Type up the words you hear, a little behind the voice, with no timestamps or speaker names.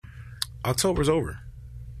October's over.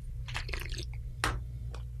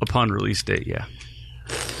 Upon release date, yeah.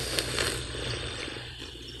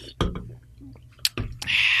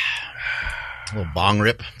 A little bong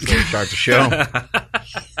rip before we start the show.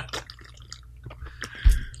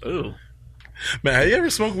 Ooh. Man, have you ever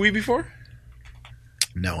smoked weed before?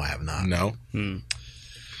 No, I have not. No?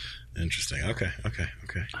 Interesting. Okay. I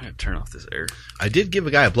gotta turn off this air. I did give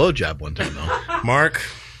a guy a blowjob one time, though. Mark.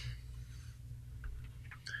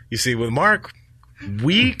 You see, with Mark,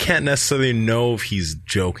 we can't necessarily know if he's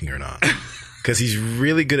joking or not. Because he's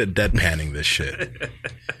really good at deadpanning this shit.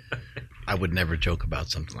 I would never joke about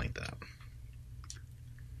something like that.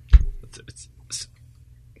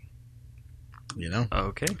 You know?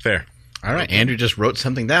 Okay. Fair. All right. Andrew just wrote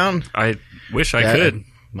something down. I wish I could.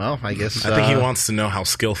 Well, I guess... I think he wants to know how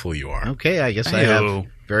skillful you are. Okay, I guess I have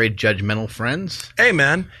very judgmental friends. Hey,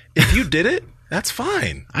 man, if you did it, that's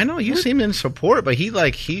fine. I know, you seemed in support, but he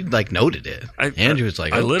noted it. Andrew was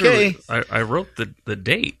like, okay. I wrote the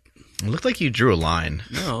date. It looked like you drew a line.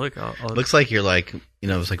 No, look. Looks like you're like, it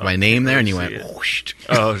was like my name there, and you went, whoosh.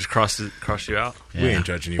 Oh, just crossed you out? Yeah. We ain't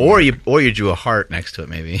judging you. Or you drew a heart next to it,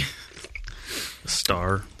 maybe.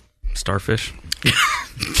 Starfish.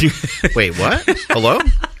 Wait, what? Hello?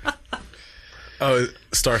 Oh,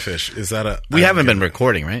 starfish. Is that a... We haven't been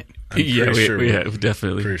recording, right? Yeah, sure we have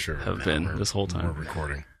definitely pretty sure have been this whole time. We're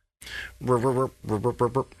recording. We're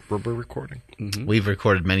recording. Mm-hmm. We've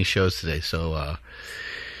recorded many shows today, so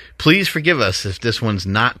please forgive us if this one's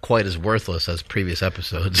not quite as worthless as previous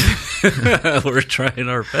episodes. We're trying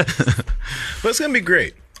our best. But it's going to be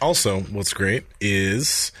great. Also, what's great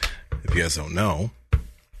is, if you guys don't know,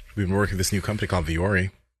 we've been working with this new company called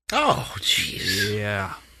Viore. Oh, jeez.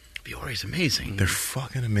 Yeah. Viore's amazing. They're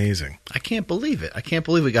fucking amazing. I can't believe it. I can't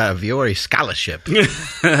believe we got a Viore scholarship.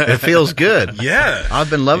 It feels good. Yeah.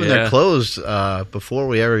 I've been loving their clothes before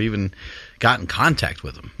we ever even got in contact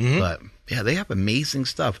with them. Mm-hmm. But, yeah, they have amazing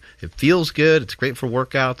stuff. It feels good. It's great for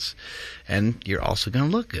workouts. And you're also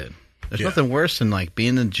going to look good. There's nothing worse than, like, being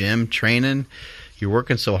in the gym, training. You're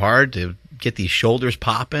working so hard to get these shoulders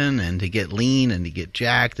popping and to get lean and to get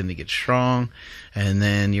jacked and to get strong. And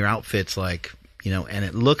then your outfit's like... and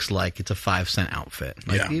it looks like it's a 5-cent outfit.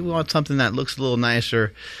 Like you want something that looks a little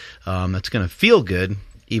nicer, that's going to feel good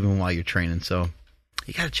even while you're training. So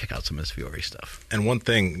you got to check out some of this Viore stuff. And one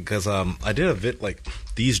thing, because I did a vid, like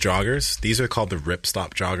these joggers, these are called the Rip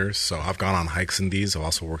Stop joggers. So I've gone on hikes in these. I've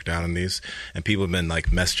also worked out in these. And people have been like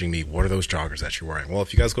messaging me, what are those joggers that you're wearing? Well,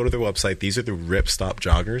 if you guys go to their website, these are the Rip Stop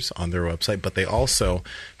joggers on their website. But they also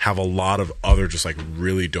have a lot of other just like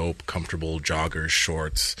really dope, comfortable joggers,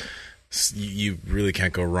 shorts. You really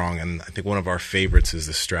can't go wrong. And I think one of our favorites is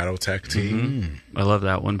the Stratotech tee. Mm-hmm. I love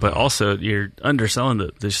that one. But also, you're underselling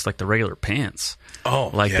just like the regular pants.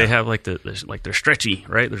 Oh, like they have like they're stretchy,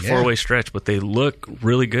 right? They're 4-way stretch, but they look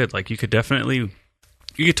really good. Like you could totally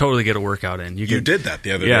get a workout in. You did that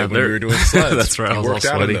the other day when we were doing sleds. That's right. I was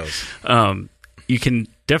all sweaty. You can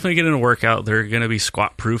definitely get in a workout. They're going to be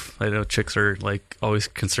squat proof. I know chicks are like always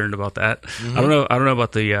concerned about that. Mm-hmm. I don't know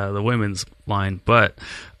about the women's line, but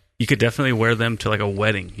you could definitely wear them to like a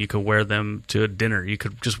wedding. You could wear them to a dinner. You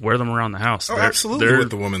could just wear them around the house. Oh, absolutely.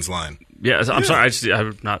 With the women's line. Yeah, I'm sorry.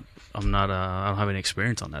 I don't have any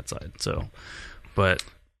experience on that side. So, but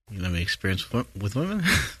you don't have any experience with women?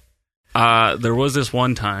 There was this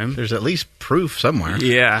one time. There's at least proof somewhere.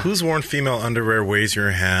 Yeah. Who's worn female underwear? Raise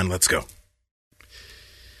your hand. Let's go.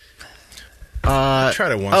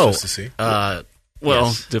 Tried it once just to see.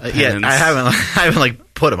 Depends. I haven't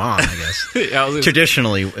like put them on. I guess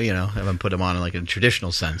traditionally, I haven't put them on in like a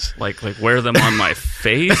traditional sense. Like wear them on my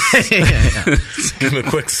face. yeah. Give them a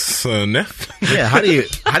quick sniff. Yeah. How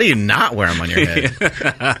do you not wear them on your head?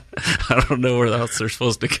 I don't know where else they're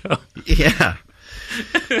supposed to go. Yeah.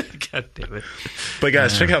 God damn it. But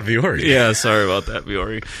guys, check out Viore. Yeah, sorry about that,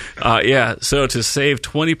 Viore. So to save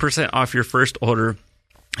 20% off your first order,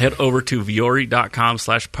 head over to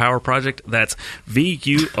viore.com/powerproject. That's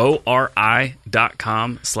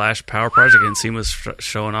VUORI.com/powerproject. And Seema's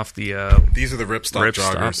showing off the... These are the Rip Stop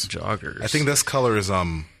joggers. I think this color is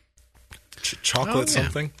chocolate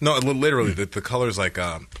something. No, literally, the color is like...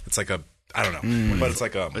 it's like a... I don't know. But it's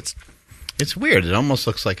like a... It's weird. It almost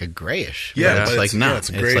looks like a grayish. Yeah, it's like not. It's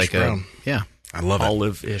grayish brown. I love it.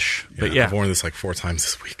 Olive-ish. But I've worn this like 4 times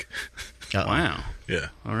this week. Wow. Yeah.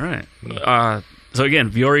 All right. So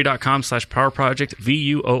again, viore.com/powerproject,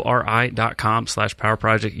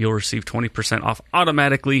 VUORI.com/powerproject. You'll receive 20% off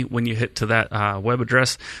automatically when you hit to that web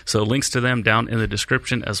address. So links to them down in the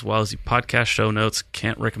description as well as the podcast show notes.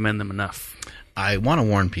 Can't recommend them enough. I want to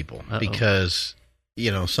warn people because,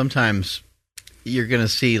 sometimes you're going to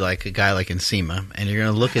see like a guy like Nsima, and you're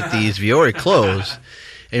going to look at these Viore clothes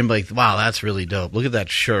and be like, wow, that's really dope. Look at that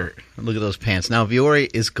shirt. Look at those pants. Now, Viore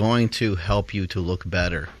is going to help you to look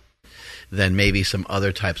better than maybe some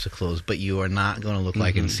other types of clothes, but you are not going to look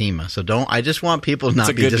like Nsima. So I just want people to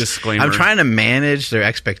not be disclaimer. I'm trying to manage their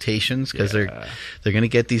expectations because they're going to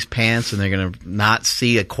get these pants and they're going to not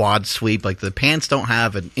see a quad sweep. Like the pants don't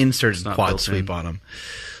have an inserted quad sweep on them.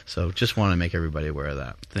 So just want to make everybody aware of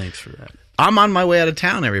that. Thanks for that. I'm on my way out of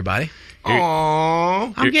town, everybody.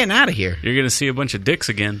 Aww. I'm getting out of here. You're going to see a bunch of dicks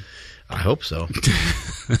again. I hope so.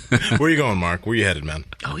 Where are you going, Mark? Where are you headed, man?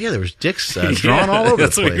 Oh, yeah, there was dicks drawn all over the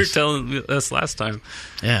place. That's what you were telling us last time.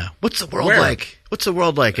 Yeah. What's the world like? What's the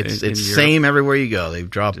world like? It's same everywhere you go. They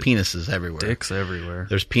draw penises everywhere. Dicks everywhere.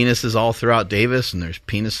 There's penises all throughout Davis, and there's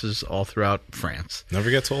penises all throughout France. Never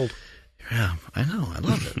gets old. Yeah, I know. I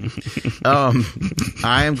love it.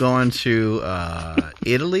 I am going to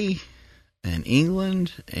Italy and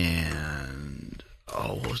England and,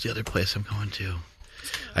 what was the other place I'm going to?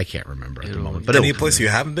 I can't remember at the moment. But any place you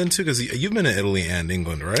haven't been to? Because you've been to Italy and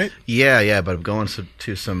England, right? Yeah, but I'm going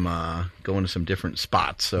to some different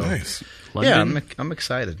spots. So nice. London? Yeah, I'm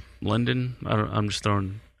excited. London? I'm just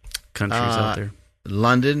throwing countries out there.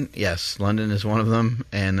 London, yes. London is one of them.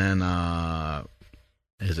 And then,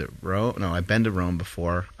 is it Rome? No, I've been to Rome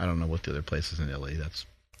before. I don't know what the other place is in Italy. That's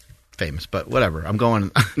famous, but whatever. I'm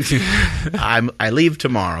going. I leave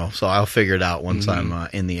tomorrow, so I'll figure it out once I'm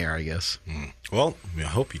in the air, I guess. Well, I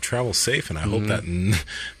hope you travel safe, and I hope that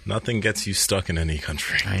nothing gets you stuck in any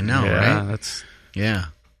country. I know, right? That's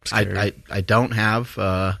I don't have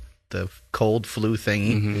the cold flu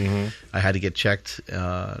thingy. I had to get checked,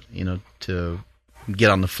 to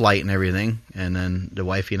get on the flight and everything. And then the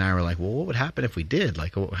wifey and I were like, well, what would happen if we did?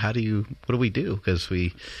 Like, what do we do? Because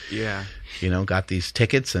we, got these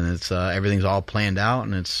tickets and it's everything's all planned out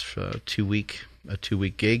and it's a 2-week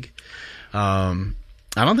gig.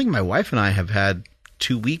 I don't think my wife and I have had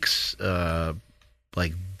 2 weeks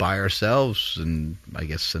like by ourselves, and I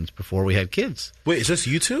guess since before we had kids. Wait, is this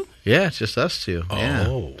you two? Yeah, it's just us two. Oh.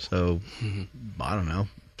 Yeah. So I don't know,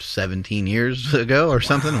 17 years ago or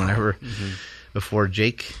something. Whenever before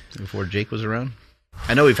Jake was around.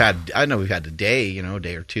 I know we've had a day, a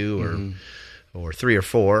day or two or 3 or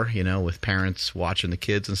 4, with parents watching the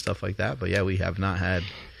kids and stuff like that. But yeah, we have not had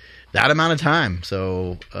that amount of time.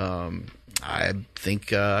 So I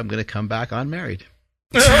think I'm going to come back unmarried.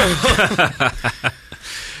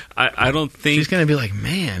 I don't think she's going to be like,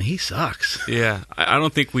 man, he sucks. Yeah, I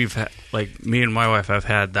don't think we've had, like, me and my wife have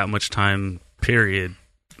had that much time, period,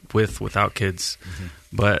 without kids.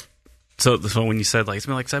 But so when you said, like, it's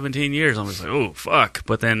been like 17 years, I'm just like, oh fuck.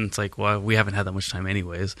 But then it's like, well, we haven't had that much time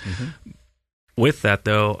anyways. With that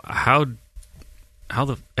though, how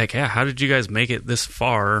did you guys make it this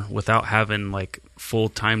far without having like full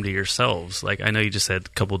time to yourselves? Like, I know you just said a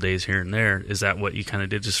couple days here and there. Is that what you kind of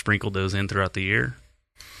did? Just sprinkle those in throughout the year?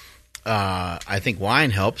 I think wine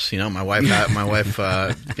helps. My wife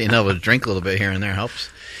being able to drink a little bit here and there helps.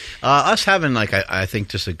 Us having like I think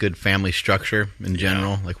just a good family structure in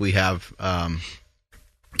general. Like we have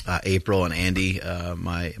April and Andy,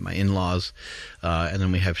 my in-laws, and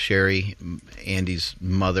then we have Sherry, Andy's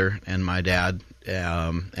mother, and my dad,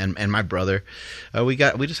 and my brother. We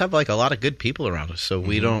just have like a lot of good people around us. So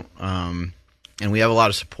we don't, and we have a lot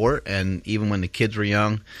of support. And even when the kids were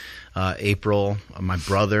young, April, my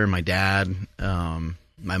brother, my dad,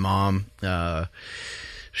 my mom,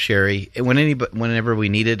 Sherry, whenever we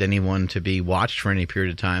needed anyone to be watched for any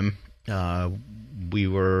period of time,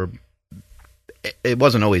 it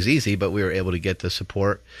wasn't always easy, but we were able to get the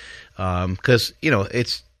support. Cause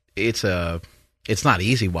it's not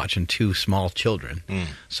easy watching 2 small children.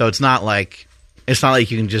 So it's not like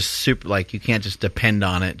you can just you can't just depend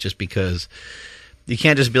on it just because. You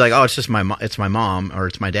can't just be like, oh, it's my mom or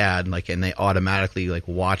it's my dad, like, and they automatically like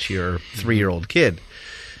watch your 3-year-old kid.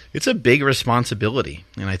 It's a big responsibility,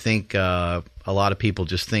 and I think a lot of people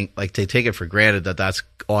just think like they take it for granted that that's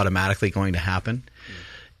automatically going to happen.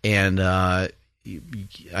 And I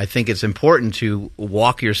think it's important to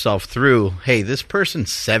walk yourself through. Hey, this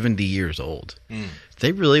person's 70 years old.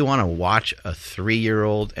 They really want to watch a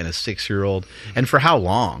 3-year-old and a 6-year-old, and for how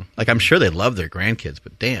long? Like, I'm sure they love their grandkids,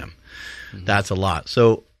 but damn. That's a lot.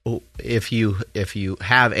 So if you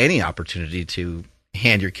have any opportunity to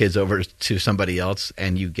hand your kids over to somebody else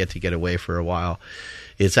and you get away for a while,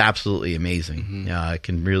 it's absolutely amazing. It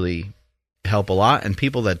can really help a lot. And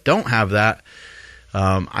people that don't have that,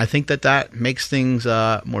 I think that makes things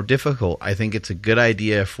more difficult. I think it's a good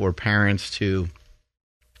idea for parents to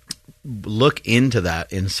look into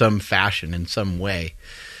that in some fashion, in some way.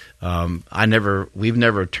 we've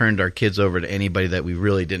never turned our kids over to anybody that we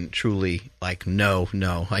really didn't truly like know,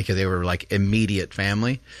 like they were like immediate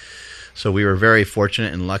family. So we were very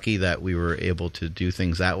fortunate and lucky that we were able to do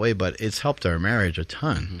things that way, but it's helped our marriage a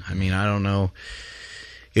ton. Mm-hmm. I mean, I don't know.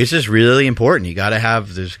 It's just really important. You don't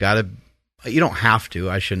have to,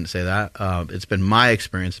 I shouldn't say that. It's been my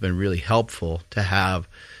experience, it's been really helpful to have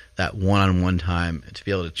that one-on-one time to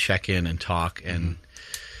be able to check in and talk. And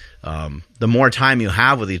the more time you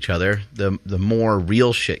have with each other, the more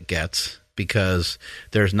real shit gets, because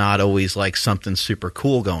there's not always like something super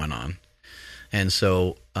cool going on. And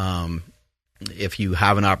so if you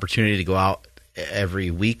have an opportunity to go out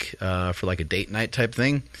every week for like a date night type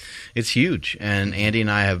thing, it's huge. And Andy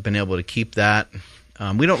and I have been able to keep that.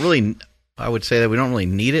 I would say that we don't really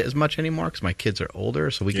need it as much anymore because my kids are older,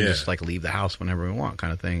 so we can just like leave the house whenever we want,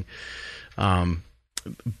 kind of thing.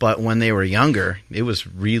 But when they were younger, it was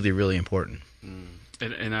really, really important.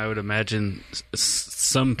 And I would imagine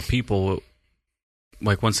some people,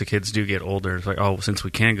 like once the kids do get older, it's like, oh, since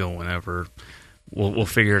we can go whenever, we'll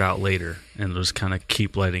figure it out later, and just kind of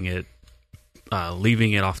keep letting it,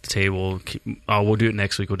 leaving it off the table. We'll do it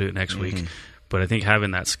next week. week. But I think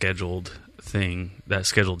having that scheduled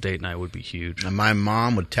date night would be huge. And my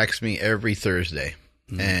mom would text me every Thursday,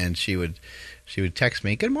 and she would text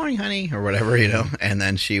me, "Good morning, honey," or whatever, and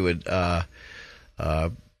then she would,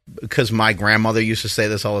 because my grandmother used to say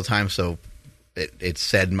this all the time, so it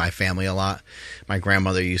said in my family a lot. My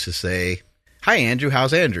grandmother used to say, "Hi, Andrew,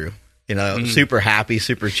 how's Andrew?" Super happy,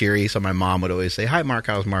 super cheery. So my mom would always say, "Hi, Mark,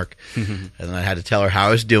 how's Mark?" And then I had to tell her how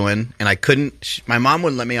I was doing, and my mom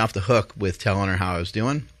wouldn't let me off the hook with telling her how I was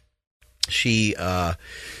doing. I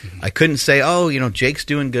couldn't say, "Oh, Jake's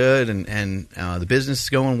doing good and the business is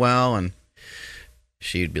going well," and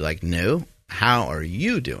she'd be like, "No, how are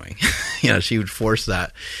you doing?" She would force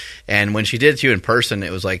that. And when she did it to you in person,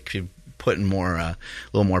 it was like she putting a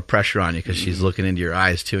little more pressure on you, because she's looking into your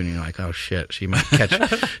eyes too, and you're like, oh shit, she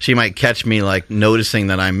might catch me like noticing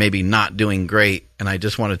that I'm maybe not doing great, and I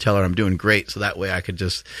just want to tell her I'm doing great, so that way I could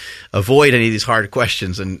just avoid any of these hard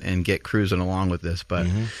questions and get cruising along with this. But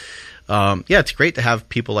it's great to have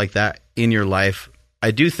people like that in your life.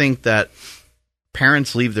 I do think that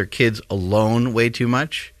parents leave their kids alone way too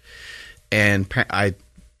much, and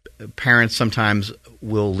parents sometimes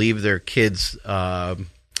will leave their kids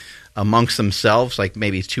amongst themselves, like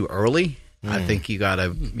maybe it's too early. I think you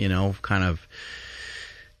gotta, kind of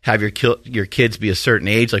have your kids be a certain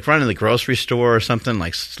age, like running the grocery store or something,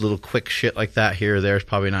 like little quick shit like that here or there is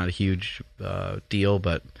probably not a huge deal,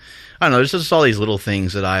 but I don't know. There's just all these little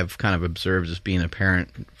things that I've kind of observed as being a parent.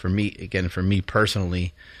 For me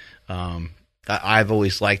personally, I've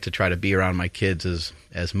always liked to try to be around my kids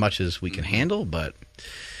as much as we can handle, but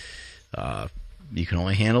you can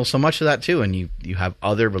only handle so much of that too, and you have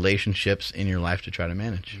other relationships in your life to try to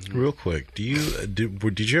manage. Real quick, did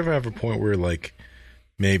you ever have a point where like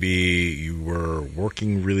maybe you were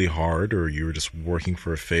working really hard, or you were just working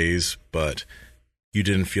for a phase, but you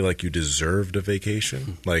didn't feel like you deserved a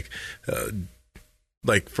vacation? Like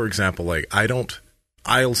for example, like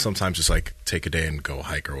I'll sometimes just like take a day and go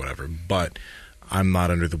hike or whatever, but I'm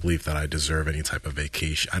not under the belief that I deserve any type of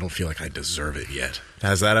vacation. I don't feel like I deserve it yet.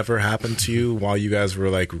 Has that ever happened to you while you guys were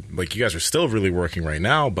like you guys are still really working right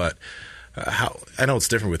now, but I know it's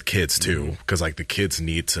different with kids too, because like the kids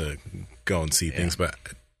need to go and see things, but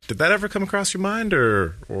did that ever come across your mind,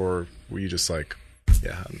 or were you just like, what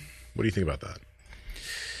do you think about that?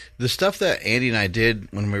 The stuff that Andy and I did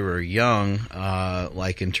when we were young,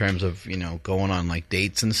 like in terms of, going on like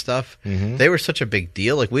dates and stuff, they were such a big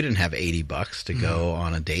deal. Like we didn't have $80 to go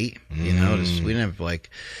on a date,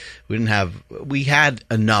 we had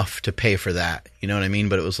enough to pay for that, you know what I mean?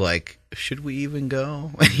 But it was like, should we even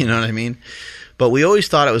go? You know what I mean? But we always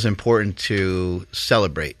thought it was important to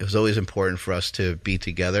celebrate. It was always important for us to be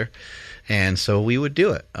together. And so we would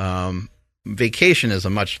do it. Vacation is a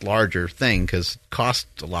much larger thing because it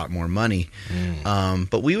costs a lot more money.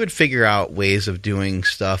 But we would figure out ways of doing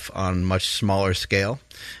stuff on much smaller scale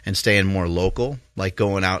and staying more local, like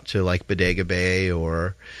going out to like Bodega Bay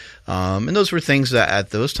or and those were things that at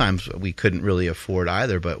those times we couldn't really afford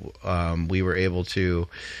either, but we were able to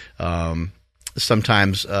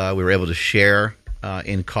sometimes we were able to share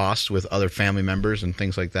in costs with other family members and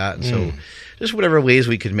things like that. And so just whatever ways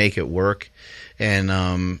we could make it work.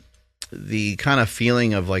 And the kind of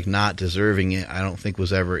feeling of like not deserving it, I don't think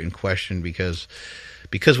was ever in question because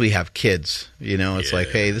we have kids, it's like,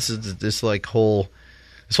 hey, this whole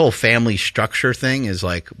family structure thing is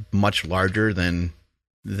like much larger than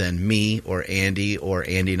than me or Andy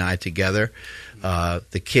and I together.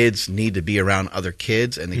 The kids need to be around other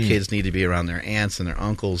kids, and the kids need to be around their aunts and their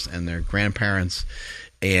uncles and their grandparents.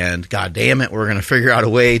 And God damn it, we're going to figure out a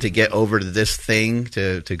way to get over to this thing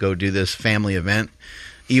to go do this family event,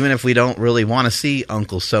 even if we don't really want to see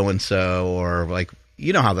Uncle so and so, or like,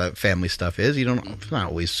 you know how that family stuff is. It's not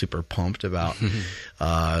always super pumped about,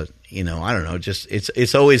 I don't know. Just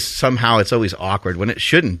it's always awkward when it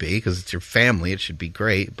shouldn't be, because it's your family. It should be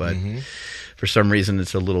great, but for some reason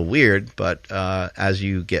it's a little weird. But as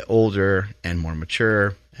you get older and more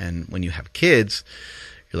mature, and when you have kids,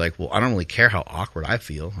 you're like, well, I don't really care how awkward I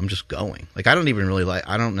feel. I'm just going. Like, I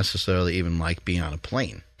don't necessarily even like being on a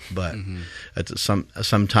plane, but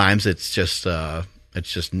sometimes it's just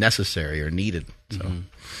necessary or needed. So,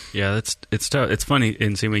 yeah, it's tough. It's funny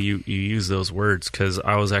in the same way you use those words, because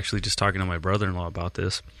I was actually just talking to my brother-in-law about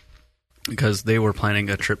this, because they were planning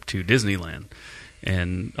a trip to Disneyland,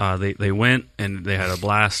 and they went and they had a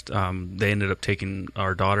blast. They ended up taking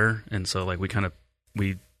our daughter, and so like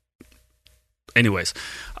anyways,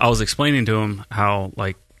 I was explaining to him how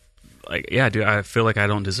like yeah, dude, I feel like I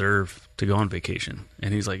don't deserve to go on vacation.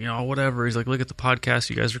 And he's like, whatever. He's like, look at the podcast.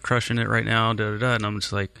 You guys are crushing it right now. Da, da, da. And I'm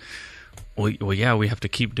just like, well, yeah, we have to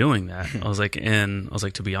keep doing that. I was like,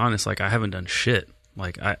 to be honest, like, I haven't done shit.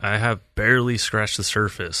 Like, I have barely scratched the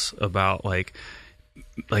surface about like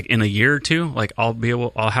in a year or two, like I'll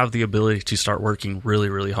have the ability to start working really,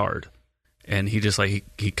 really hard. And he just like,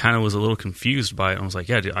 he kind of was a little confused by it. I was like,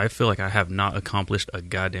 yeah, dude, I feel like I have not accomplished a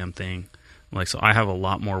goddamn thing. Like, so I have a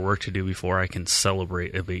lot more work to do before I can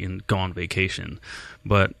celebrate and go on vacation.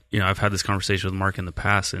 But, I've had this conversation with Mark in the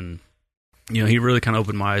past, and, he really kind of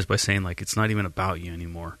opened my eyes by saying, like, it's not even about you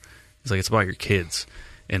anymore. It's like, it's about your kids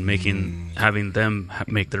and having them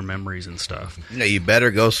make their memories and stuff. Yeah, you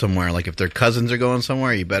better go somewhere. Like, if their cousins are going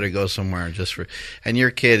somewhere, you better go somewhere just for. And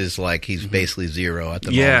your kid is like, he's basically zero at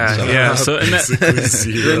the moment. So. Yeah. So and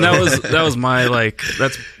that was my like.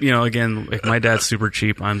 That's again, like, my dad's super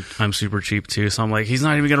cheap. I'm super cheap too. So I'm like, he's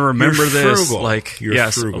not even going to remember this. Like,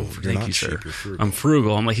 you're frugal. Thank you, sir. I'm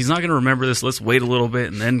frugal. I'm like, he's not going to remember this. Let's wait a little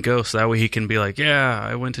bit and then go, so that way he can be like, yeah,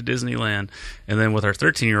 I went to Disneyland. And then with our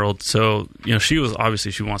 13-year-old, so she was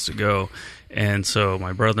obviously, she wants to go, and so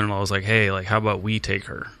my brother-in-law was like, hey, like, how about we take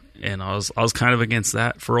her? And I was kind of against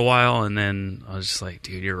that for a while, and then I was just like,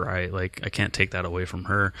 dude, you're right, like, I can't take that away from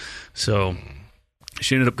her. So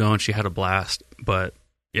she ended up going. She had a blast. But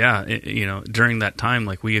yeah, during that time,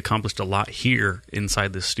 like, we accomplished a lot here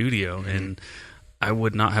inside the studio, and I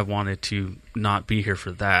would not have wanted to not be here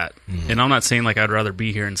for that. And I'm not saying like I'd rather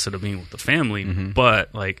be here instead of being with the family,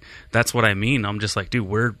 but like, that's what I mean. I'm just like, dude,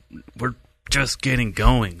 we're just getting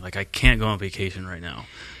going. Like, I can't go on vacation right now.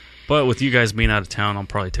 But with you guys being out of town, I'll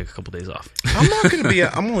probably take a couple days off. I'm not going to be.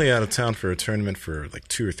 I'm only out of town for a tournament for like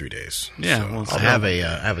 2 or 3 days. Yeah, so I have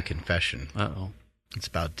a confession. Uh-oh. It's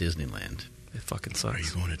about Disneyland. It fucking sucks. Are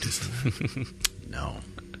you going to Disneyland? No.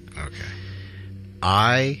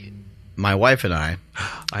 Okay. My wife and I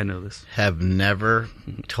know this, have never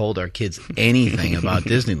told our kids anything about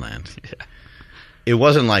Disneyland. Yeah. It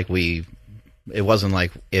wasn't like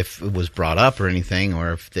if it was brought up or anything,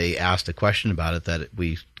 or if they asked a question about it that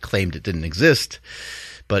we claimed it didn't exist,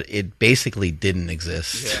 but it basically didn't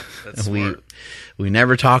exist. Yeah, that's smart. We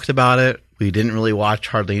never talked about it. We didn't really watch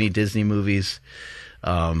hardly any Disney movies,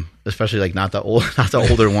 especially like not the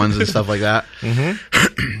older ones and stuff like that.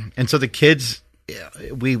 And so the kids,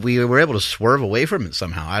 we were able to swerve away from it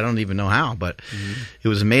somehow. I don't even know how, but it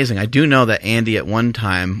was amazing. I do know that Andy, at one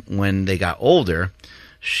time when they got older,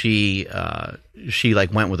 she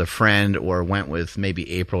like went with a friend, or went with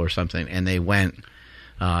maybe April or something, and they went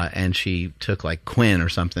and she took like Quinn or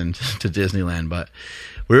something to Disneyland. But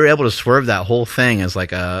we were able to swerve that whole thing as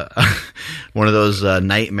like a one of those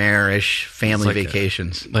nightmarish family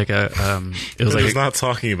vacations. It was like, not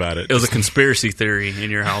talking about it. It was a conspiracy theory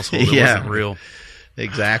in your household. It wasn't real.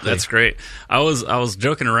 Exactly. That's great. I was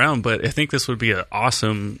joking around, but I think this would be an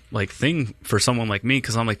awesome like thing for someone like me,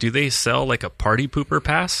 because I'm like, do they sell like a party pooper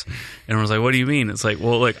pass? And I was like, what do you mean? It's like,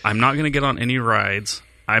 well, like, I'm not going to get on any rides.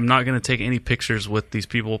 I'm not going to take any pictures with these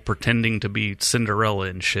people pretending to be Cinderella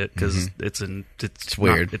and shit, because it's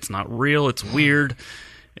weird. It's not real. It's weird.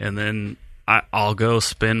 And then I'll go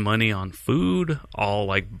spend money on food. I'll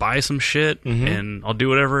like buy some shit, and I'll do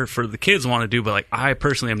whatever for the kids want to do. But like, I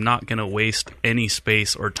personally am not going to waste any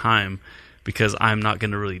space or time, because I'm not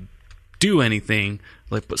going to really do anything.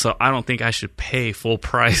 Like, so I don't think I should pay full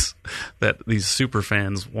price that these super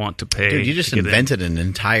fans want to pay. Dude, you just invented an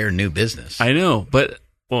entire new business. I know, but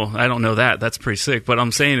well, I don't know that. That's pretty sick. But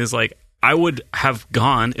I'm saying is like, I would have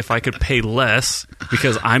gone if I could pay less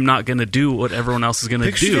because I'm not going to do what everyone else is going to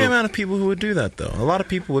do. Picture the amount of people who would do that, though. A lot of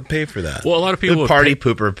people would pay for that. Well, a lot of people would party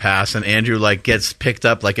pooper pass, and Andrew like gets picked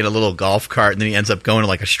up like in a little golf cart, and then he ends up going to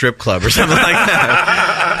like a strip club or something like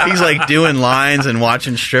that. He's like doing lines and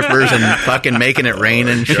watching strippers and fucking making it rain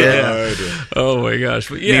and shit. Oh my gosh!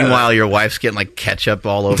 But yeah. Meanwhile, your wife's getting like ketchup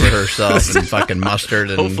all over herself and fucking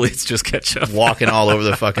mustard, and hopefully it's just ketchup. Walking all over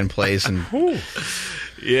the fucking place and.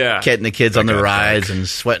 Yeah, getting the kids on the rides and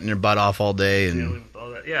sweating their butt off all day, and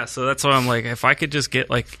yeah. So that's why I'm like, if I could just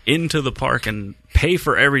get like into the park and pay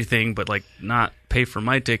for everything, but like not pay for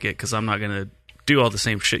my ticket because I'm not gonna do all the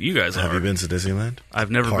same shit you guys are. Have you been to Disneyland?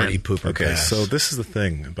 I've never Party been. Pooper Okay, Pass. so this is the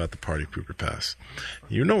thing about the Party Pooper Pass.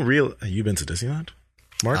 You know, you been to Disneyland,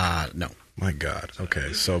 Mark? No. My God.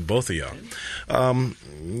 Okay, so both of y'all.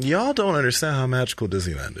 Y'all don't understand how magical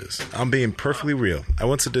Disneyland is. I'm being perfectly real. I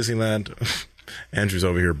went to Disneyland. Andrew's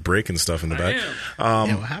over here breaking stuff in the back.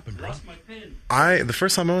 Yeah, what happened, bro? Lost my pen. The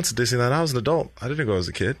first time I went to Disneyland, I was an adult. I didn't go as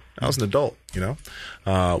a kid. I was an adult, you know.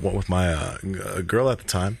 Went with my girl at the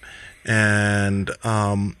time, and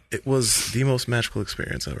it was the most magical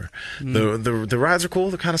experience ever. The rides are cool.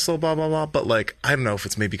 They're kind of slow, blah blah blah. But like, I don't know if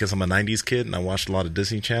it's maybe because I'm a '90s kid and I watched a lot of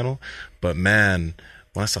Disney Channel. But man,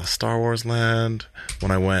 when I saw Star Wars Land,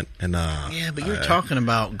 when I went and yeah, but you're talking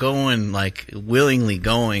about going like willingly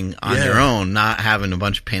going on your own, not having a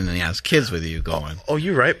bunch of pain in the ass kids with you going. Oh,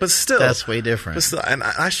 you're right, but still, that's way different. But still, and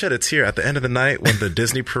I shed a tear at the end of the night when the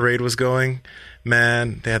Disney parade was going.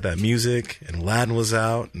 Man, they had that music, and Aladdin was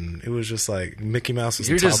out, and it was just like Mickey Mouse was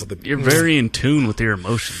on top of the. You're very in tune with your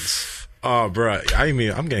emotions. Oh, bro! I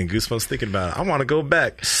mean, I'm getting goosebumps thinking about it. I want to go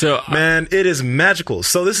back. So, man, it is magical.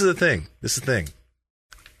 So this is the thing.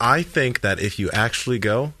 I think that if you actually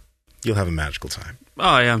go, you'll have a magical time.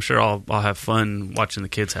 Oh yeah, I'm sure I'll have fun watching the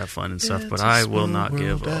kids have fun and stuff, but I will not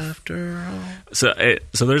give up. So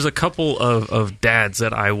there's a couple of dads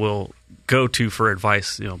that I will go to for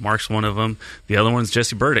advice. You know, Mark's one of them. The other one's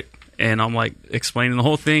Jesse Burdick, and I'm like explaining the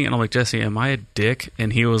whole thing, and I'm like, Jesse, am I a dick?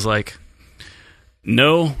 And he was like,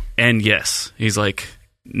 no and yes. He's like,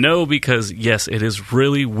 no, because yes, it is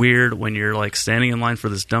really weird when you're like standing in line for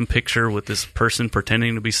this dumb picture with this person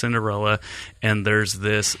pretending to be Cinderella, and there's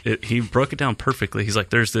this. He broke it down perfectly. He's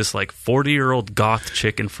like, there's this like 40-year-old goth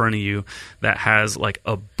chick in front of you that has like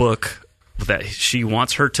a book that she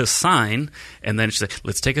wants her to sign, and then she's like,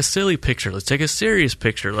 let's take a silly picture, let's take a serious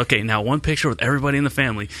picture. Okay, now one picture with everybody in the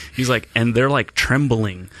family. He's like, and they're like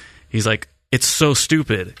trembling. He's like, it's so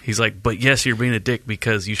stupid. He's like, but yes, you're being a dick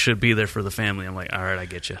because you should be there for the family. I'm like, all right, I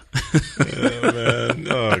get you. Yeah, man.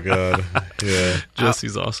 Oh, God. Yeah.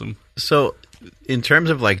 Jesse's awesome. So in terms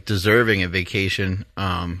of like deserving a vacation,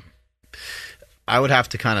 I would have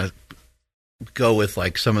to kind of go with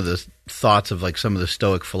like some of the thoughts of like some of the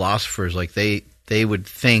Stoic philosophers. Like they would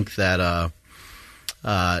think that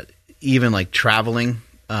even like traveling,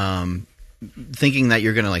 thinking that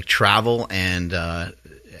you're going to like travel and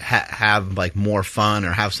have like more fun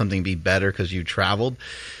or have something be better because you traveled,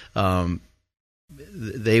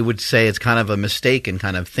 they would say it's kind of a mistake in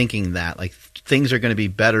kind of thinking that like things are going to be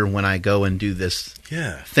better when I go and do this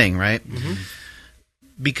thing, right? Mm-hmm.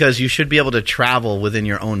 Because you should be able to travel within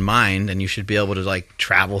your own mind, and you should be able to like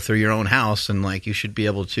travel through your own house, and like you should be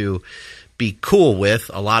able to be cool with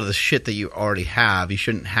a lot of the shit that you already have. You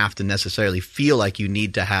shouldn't have to necessarily feel like you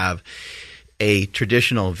need to have a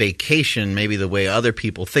traditional vacation, maybe the way other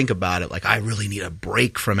people think about it. Like, I really need a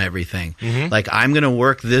break from everything. Mm-hmm. Like, I'm going to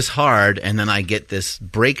work this hard, and then I get this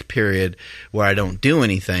break period where I don't do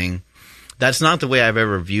anything. That's not the way I've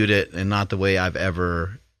ever viewed it, and not the way I've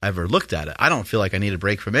ever looked at it. I don't feel like I need a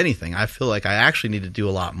break from anything. I feel like I actually need to do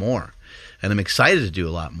a lot more, and I'm excited to do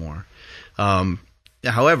a lot more.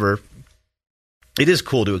 However, it is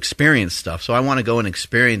cool to experience stuff. So I want to go and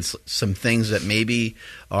experience some things that maybe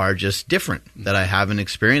are just different, that I haven't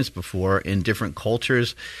experienced before in different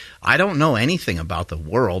cultures. I don't know anything about the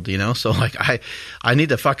world, you know? So like I need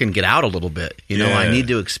to fucking get out a little bit, you know? I need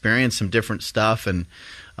to experience some different stuff and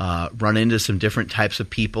run into some different types of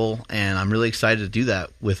people. And I'm really excited to do that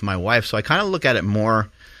with my wife. So I kind of look at it more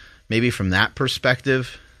maybe from that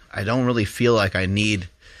perspective. I don't really feel like I need,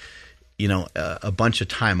 you know, a bunch of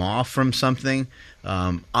time off from something.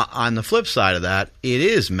 On the flip side of that, it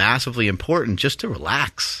is massively important just to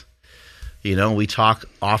relax. You know, we talk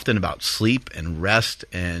often about sleep and rest,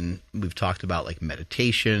 and we've talked about like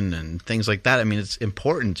meditation and things like that. I mean, it's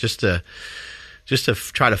important just to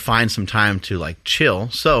try to find some time to like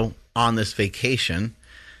chill. So on this vacation,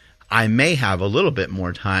 I may have a little bit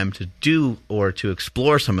more time to do or to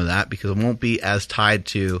explore some of that, because it won't be as tied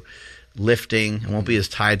to lifting. It won't be as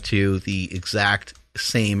tied to the exact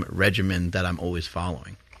same regimen that I'm always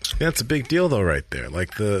following. Yeah, it's a big deal though, right there.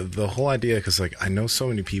 Like the whole idea, because like I know so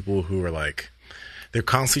many people who are like, they're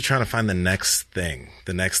constantly trying to find the next thing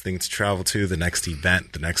to travel to, the next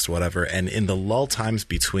event, the next whatever. And in the lull times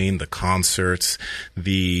between the concerts,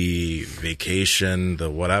 the vacation, the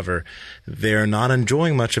whatever, they're not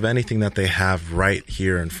enjoying much of anything that they have right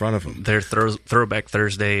here in front of them. Their Throwback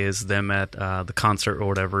Thursday is them at the concert or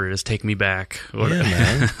whatever it is. Take me back. Yeah,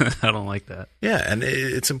 man. I don't like that. Yeah, and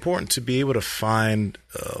it's important to be able to find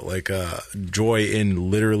joy in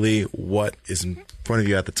literally what is in front of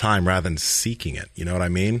you at the time rather than seeking it. You know what I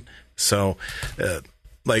mean? So,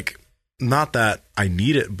 not that I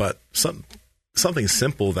need it, but something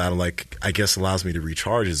simple that like I guess allows me to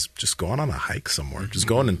recharge is just going on a hike somewhere, just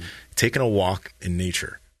going and taking a walk in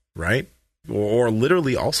nature, right? Or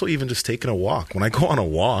literally also even just taking a walk. When I go on a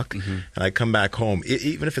walk and I come back home,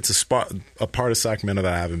 even if it's a part of Sacramento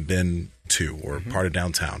that I haven't been to or part of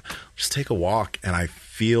downtown, just take a walk and I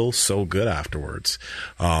feel so good afterwards.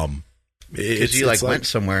 Because you went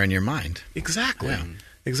somewhere in your mind. Exactly. Yeah.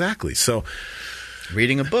 Exactly. So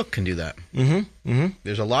reading a book can do that.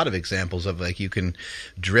 There's a lot of examples of like you can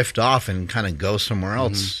drift off and kind of go somewhere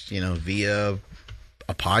else, via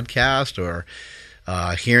a podcast or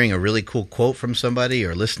hearing a really cool quote from somebody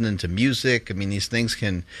or listening to music. I mean, these things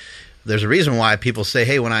can. There's a reason why people say,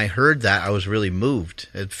 "Hey, when I heard that, I was really moved."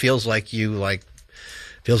 It feels like you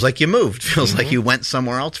moved. Feels like you went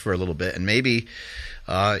somewhere else for a little bit, and maybe.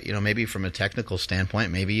 Maybe from a technical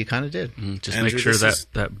standpoint, maybe you kind of did. Just Andrew, make sure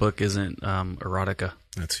that book isn't erotica.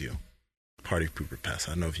 That's you. Party Pooper Pass.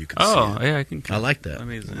 I don't know if you can see it. Oh, yeah, I can. I like that. Let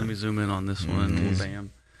me zoom in on this one.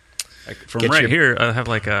 Bam. From right here, I have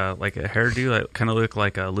like a hairdo that kind of look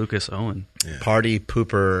like a Lucas Owen. Yeah. Party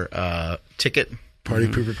Pooper ticket. Party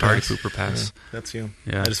Pooper Pass. Party Pooper Pass. Yeah. That's you.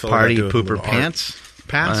 Yeah. I just felt Party like Pooper Pants.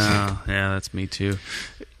 Pass. Yeah, that's me too.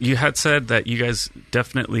 You had said that you guys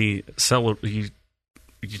definitely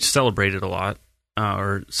you celebrated a lot,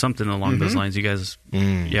 or something along those lines. You guys,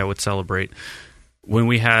 would celebrate when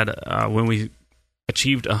we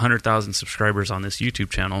achieved 100,000 subscribers on this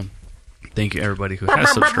YouTube channel. Thank you, everybody who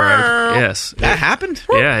has subscribed. Yes, that happened.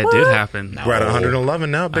 Yeah, it did happen. No. We're at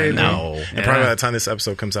 111 now, baby. No, and probably by the time this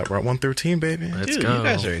episode comes out, we're at 113, baby. Let's Dude, go. You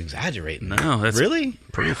guys are exaggerating. No, that's really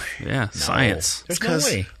proof. Yeah, no. Science. There's no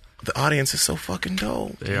way. The audience is so fucking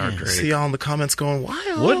dope. They are great. See y'all in the comments going,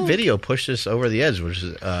 wild. What video pushed us over the edge? Was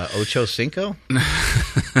it Ocho Cinco?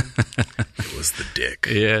 It was the dick.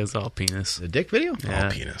 Yeah, it's all penis. The dick video? Yeah.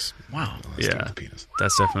 All penis. Wow. Penis.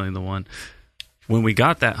 That's definitely the one. When we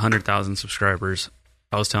got that 100,000 subscribers,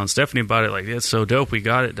 I was telling Stephanie about it. Like, it's so dope. We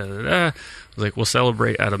got it. Da, da, da. I was like, we'll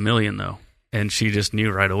celebrate at 1 million, though. And she just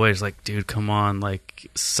knew right away. She's like, dude, come on. Like,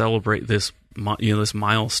 celebrate this, this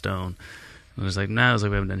milestone. I was like, nah, I was like,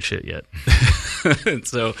 we haven't done shit yet. And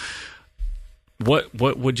so what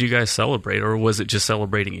would you guys celebrate? Or was it just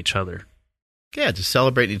celebrating each other? Yeah, just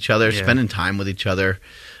celebrating each other, spending time with each other.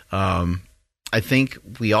 I think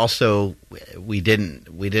we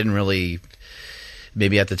didn't really,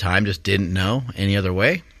 maybe at the time just didn't know any other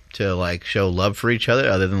way to like show love for each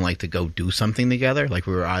other than like to go do something together. Like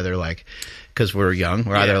we were either like, because we were young,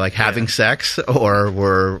 we're either like having sex or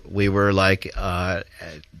we were like,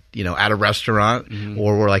 at a restaurant,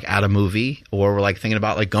 or we're like at a movie, or we're like thinking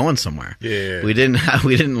about like going somewhere. Yeah. We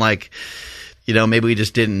didn't like, maybe we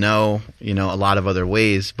just didn't know, a lot of other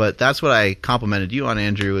ways. But that's what I complimented you on,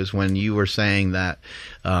 Andrew, is when you were saying that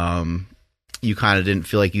you kind of didn't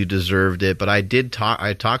feel like you deserved it. But I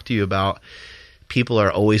talked to you about people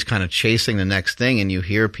are always kind of chasing the next thing, and you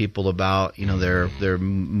hear people about, they're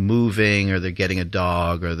moving, or they're getting a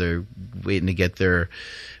dog, or they're waiting to get their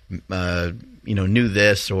knew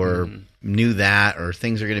this or knew that, or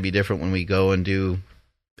things are going to be different when we go and do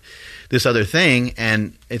this other thing.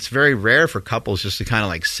 And it's very rare for couples just to kind of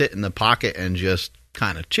like sit in the pocket and just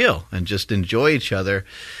kind of chill and just enjoy each other.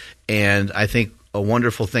 And I think a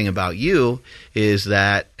wonderful thing about you is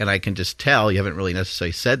that, and I can just tell, you haven't really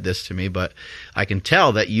necessarily said this to me, but I can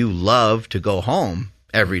tell that you love to go home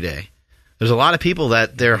every day. There's a lot of people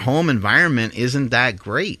that their home environment isn't that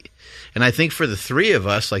great. And I think for the three of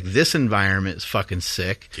us, like, this environment is fucking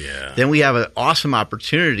sick. Yeah. Then we have an awesome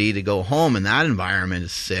opportunity to go home, and that environment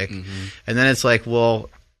is sick. And then it's like, well,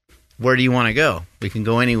 where do you want to go? We can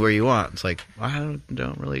go anywhere you want. It's like, well, I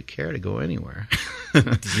don't really care to go anywhere.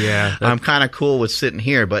 Yeah. I'm kind of cool with sitting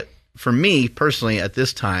here. But for me personally, at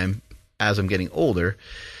this time, as I'm getting older,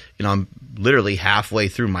 I'm literally halfway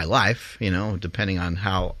through my life, depending on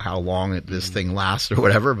how long this thing lasts or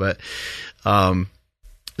whatever. But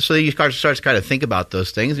So you start to kind of think about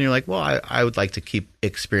those things, and you're like, well, I would like to keep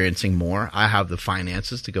experiencing more. I have the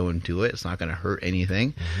finances to go and do it. It's not going to hurt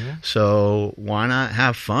anything. So why not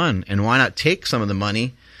have fun? And why not take some of the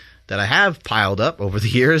money that I have piled up over the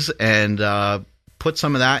years and put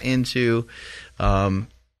some of that into,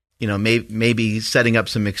 maybe setting up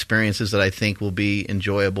some experiences that I think will be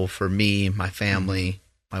enjoyable for me, my family,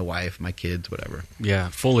 my wife, my kids, whatever. Yeah,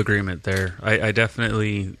 full agreement there. I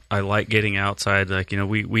definitely like getting outside. Like,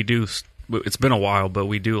 we do. It's been a while, but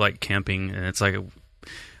we do like camping, and it's like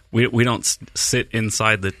we don't sit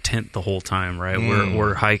inside the tent the whole time, right?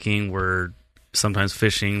 We're hiking. We're sometimes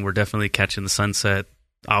fishing. We're definitely catching the sunset.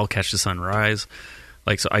 I'll catch the sunrise.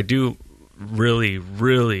 Like, so I do really,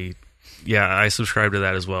 really. Yeah, I subscribe to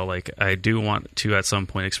that as well. Like, I do want to at some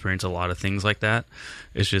point experience a lot of things like that.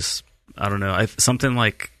 It's just, I don't know. Something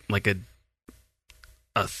like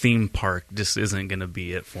a theme park just isn't going to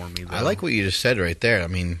be it for me, though. I like what you just said right there. I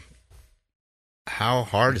mean, how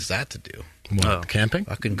hard is that to do? Camping?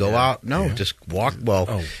 I can go out. No, just walk.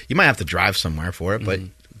 Well, you might have to drive somewhere for it, but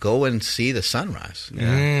go and see the sunrise.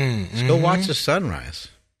 Yeah. Just go watch the sunrise.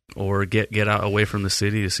 Or get out away from the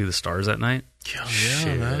city to see the stars at night.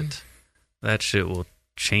 Yeah, man. That shit will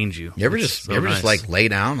change you. You ever just like lay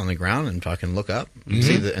down on the ground and fucking look up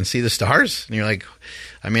and see the stars? And you're like,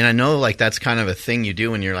 I mean, I know like that's kind of a thing you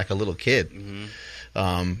do when you're like a little kid.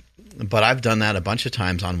 But I've done that a bunch of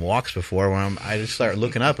times on walks before when I just start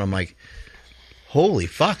looking up and I'm like, holy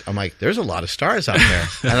fuck. I'm like, there's a lot of stars out there.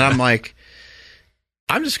 And I'm like,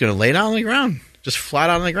 I'm just going to lay down on the ground. Just flat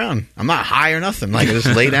on the ground. I'm not high or nothing. Like, I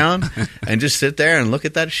just lay down and just sit there and look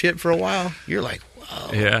at that shit for a while. You're like,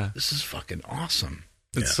 whoa, this is fucking awesome.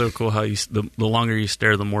 It's so cool how the longer you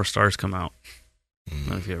stare, the more stars come out. I don't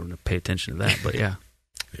know if you ever pay attention to that, but yeah.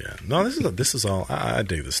 Yeah. No, this is all, I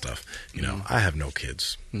dig this stuff. I have no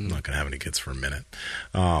kids. I'm not going to have any kids for a minute.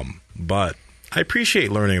 But I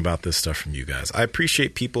appreciate learning about this stuff from you guys. I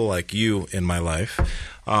appreciate people like you in my life.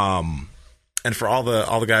 And for all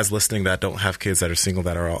the guys listening that don't have kids, that are single,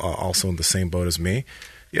 that are also in the same boat as me,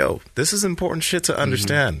 this is important shit to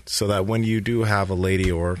understand, so that when you do have a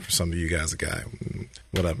lady, or for some of you guys a guy,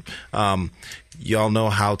 whatever, y'all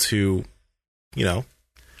know how to,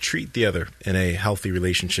 treat the other in a healthy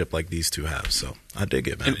relationship like these two have. So I dig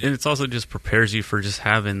it, man. And it's also just prepares you for just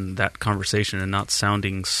having that conversation and not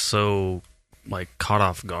sounding so like caught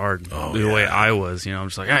off guard the way I was. I'm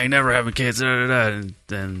just like, I ain't never having kids, and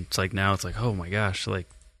then it's like, now it's like, oh my gosh, like,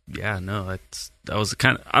 yeah, no, that was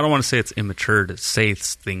kind of, I don't want to say it's immature to say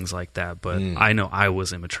things like that, but I know I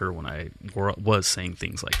was immature when I was saying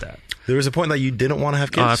things like that. There was a point that you didn't want to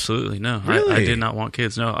have kids? Oh, absolutely, no. Really? I did not want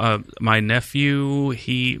kids, no. My nephew,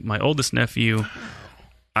 my oldest nephew,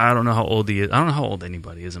 I don't know how old he is. I don't know how old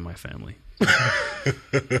anybody is in my family.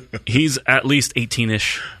 He's at least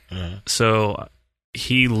 18-ish. So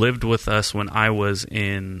he lived with us when I was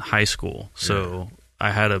in high school. So I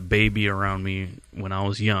had a baby around me when I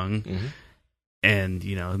was young.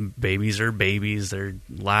 And, babies are babies. They're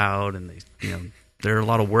loud and they're a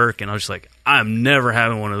lot of work. And I was just like, I'm never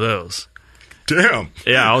having one of those. Damn.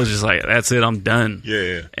 Yeah, I was just like, that's it, I'm done.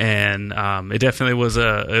 Yeah. And it definitely was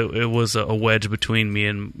a wedge between me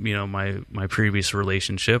and my previous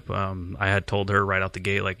relationship. I had told her right out the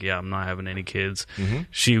gate, like, yeah, I'm not having any kids.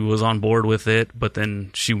 She was on board with it, but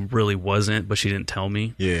then she really wasn't, but she didn't tell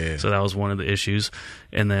me. Yeah. So that was one of the issues.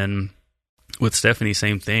 And then with Stephanie,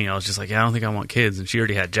 same thing. I was just like, yeah, I don't think I want kids, and she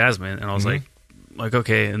already had Jasmine, and I was like,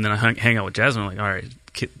 okay. And then I hang out with Jasmine, I'm like, all right,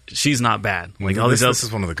 she's not bad. Like, all these this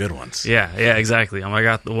is one of the good ones. Yeah, exactly. I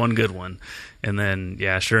got the one good one. And then,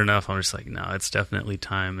 sure enough, I'm just like, no, it's definitely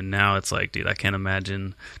time. And now it's like, dude, I can't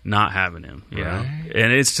imagine not having him. Yeah. Right.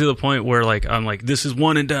 And it's to the point where, like, I'm like, this is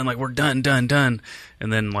one and done. Like, we're done.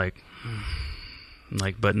 And then, like,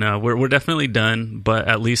 but no, we're definitely done. But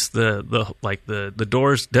at least the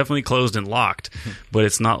door's definitely closed and locked. But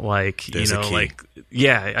it's not like, There's a key. like,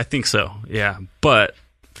 yeah, I think so. Yeah. But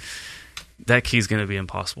that key's going to be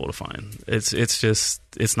impossible to find.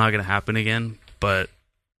 It's not going to happen again. But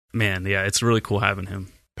man, yeah, it's really cool having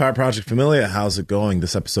him. Power Project Familia, how's it going?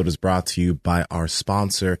 This episode is brought to you by our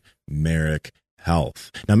sponsor, Merrick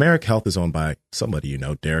Health. Now, Merrick Health is owned by somebody you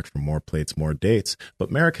know, Derek from More Plates, More Dates, but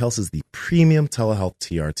Merrick Health is the premium telehealth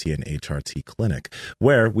TRT and HRT clinic,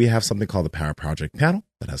 where we have something called the Power Project Panel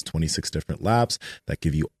that has 26 different labs that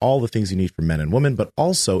give you all the things you need for men and women. But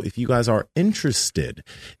also, if you guys are interested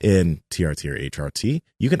in TRT or HRT,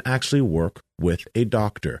 you can actually work with a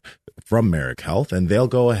doctor from Merrick Health, and they'll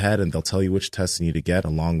go ahead and they'll tell you which tests you need to get,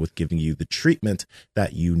 along with giving you the treatment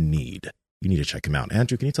that you need. you need to check him out.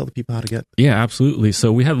 Andrew, can you tell the people how to get? Yeah, absolutely.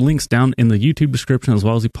 So we have links down in the YouTube description as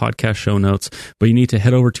well as the podcast show notes, but you need to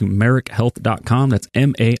head over to MarekHealth.com. That's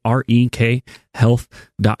MAREK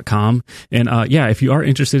health.com. And if you are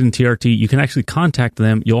interested in TRT, you can actually contact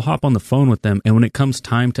them. You'll hop on the phone with them. And when it comes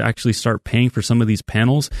time to actually start paying for some of these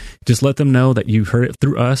panels, just let them know that you heard it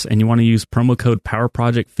through us and you want to use promo code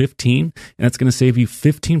PowerProject15. And that's going to save you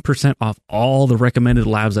 15% off all the recommended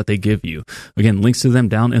labs that they give you. Again, links to them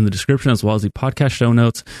down in the description as well as the podcast show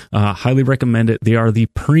notes. Highly recommend it. They are the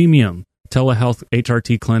premium telehealth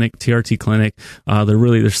HRT clinic, TRT clinic.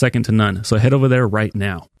 They're second to none. So head over there right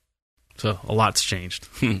now. So a lot's changed.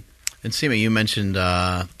 And Seema, you mentioned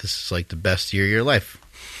this is like the best year of your life.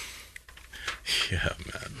 Yeah,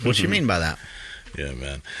 man. What do you mean by that? Yeah,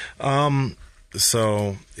 man.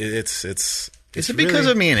 So it's Is it because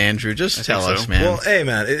of me and Andrew? Just tell us, man. Well, hey,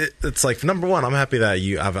 man, it's like, number one, I'm happy that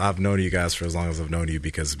I've known you guys for as long as I've known you,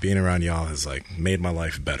 because being around y'all has like made my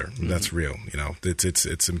life better. Mm-hmm. That's real. You know,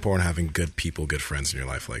 it's important having good people, good friends in your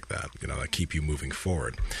life like that, you know, that keep you moving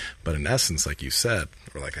forward. But in essence, like you said,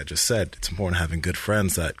 or like I just said, it's important having good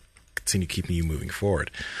friends that continue keeping you moving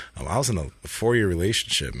forward. I was in a 4-year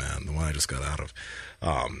relationship, man, the one I just got out of.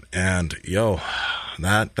 And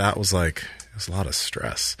that was like, it was a lot of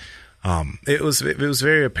stress. It was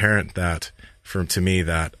very apparent that to me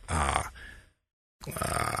that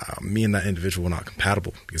me and that individual were not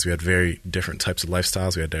compatible, because we had very different types of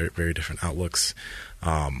lifestyles. We had very different outlooks.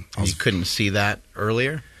 You couldn't see that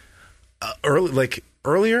earlier?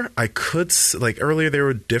 Earlier, I could, earlier there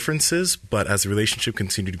were differences, but as the relationship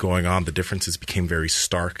continued going on, the differences became very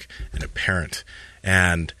stark and apparent.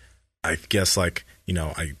 And I guess, I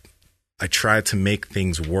tried to make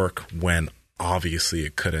things work when obviously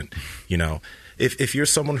it couldn't. You know, if you're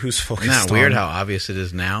someone who's focused on... Isn't that weird how obvious it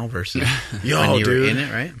is now versus when you were in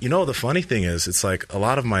it, right? You know, the funny thing is, it's like a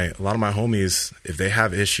lot of my homies, if they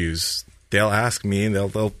have issues, they'll ask me, and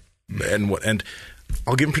and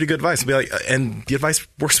I'll give them pretty good advice. I'll be like, and the advice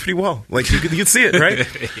works pretty well. Like, you can see it, right?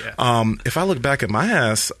 Yeah. If I look back at my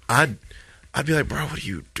ass, I'd be like, bro, what are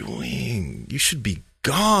you doing? You should be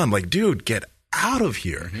gone. Like, dude, get out of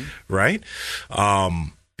here, right?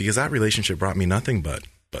 Because that relationship brought me nothing but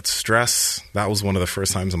stress. That was one of the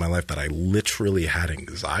first times in my life that I literally had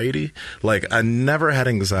anxiety. Like, I never had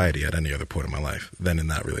anxiety at any other point in my life than in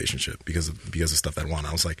that relationship, because of stuff that went on.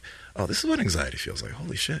 I was like, oh, this is what anxiety feels like.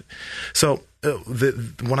 Holy shit. So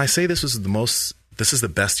when I say this is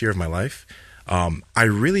the best year of my life, I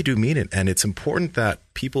really do mean it. And it's important that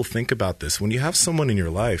people think about this. When you have someone in your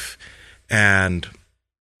life and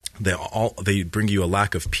they bring you a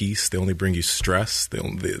lack of peace, they only bring you stress,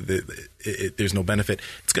 there's no benefit,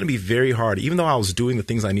 it's going to be very hard. Even though I was doing the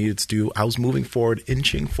things I needed to do, I was moving forward,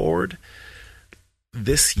 inching forward.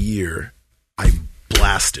 This year, I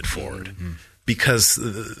blasted forward, because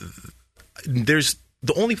there's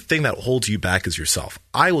the only thing that holds you back is yourself.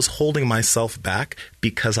 I was holding myself back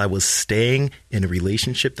because I was staying in a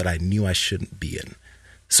relationship that I knew I shouldn't be in.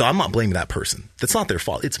 So I'm not blaming that person. That's not their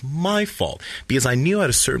fault. It's my fault, because I knew at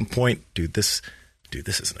a certain point, dude, this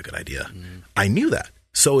isn't a good idea. I knew that.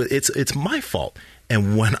 So it's my fault.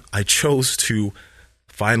 And when I chose to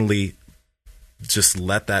finally just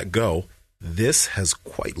let that go, this has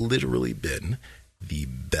quite literally been the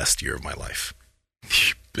best year of my life.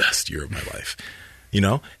 The best year of my life. You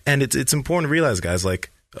know? And it's important to realize, guys, like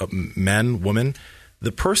men, women,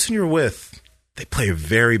 the person you're with, they play a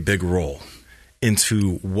very big role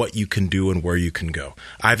into what you can do and where you can go.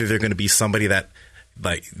 Either they're going to be somebody that,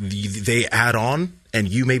 like, they add on, and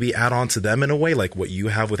you maybe add on to them in a way, like what you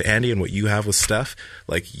have with Andy and what you have with Steph.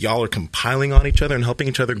 Like, y'all are compiling on each other and helping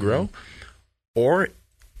each other grow. Or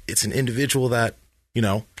it's an individual that, you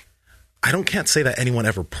know, can't say that anyone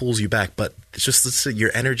ever pulls you back, but it's just, let's say your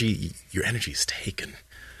energy is taken.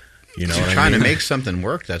 You know, you're trying to make something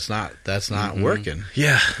work that's not working.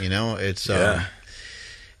 Yeah. You know, it's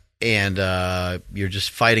and you're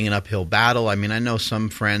just fighting an uphill battle. I mean, I know some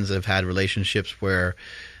friends that have had relationships where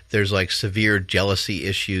there's like severe jealousy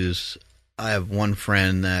issues. I have one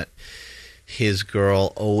friend that his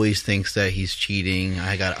girl always thinks that he's cheating.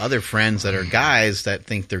 I got other friends that are guys that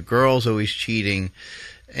think their girl's always cheating.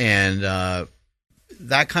 And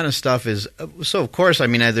that kind of stuff is – so, of course, I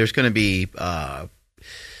mean, there's going to be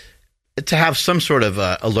to have some sort of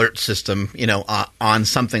alert system, you know, on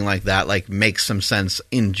something like that, like, makes some sense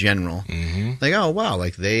in general. Like, oh, wow,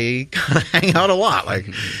 like, they kind of hang out a lot. Like,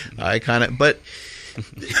 I kind of – but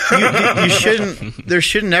you shouldn't – there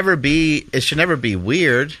should never be – it should never be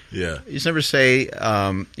weird. Yeah. You should never say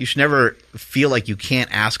you should never feel like you can't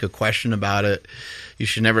ask a question about it. You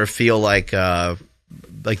should never feel like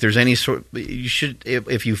like there's any sort, you should,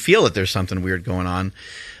 if you feel that there's something weird going on,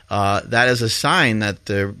 that is a sign that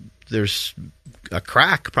there's a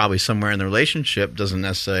crack probably somewhere in the relationship. Doesn't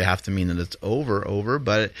necessarily have to mean that it's over,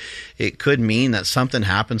 but it could mean that something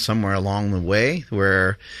happened somewhere along the way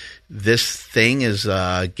where this thing is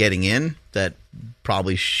getting in that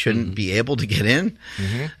probably shouldn't be able to get in.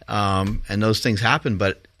 And those things happen,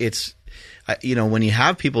 but it's, when you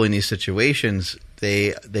have people in these situations,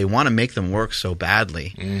 they want to make them work so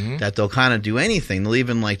badly that they'll kind of do anything. They'll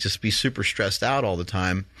even like just be super stressed out all the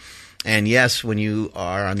time. And yes, when you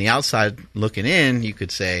are on the outside looking in, you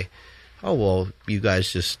could say, oh, well, you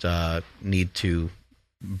guys just need to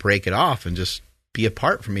break it off and just be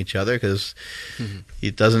apart from each other because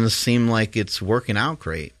it doesn't seem like it's working out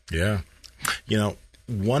great. Yeah.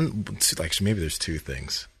 Actually, maybe there's two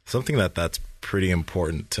things. Something that's pretty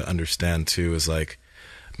important to understand too is like,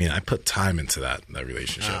 I put time into that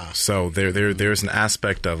relationship. So there's an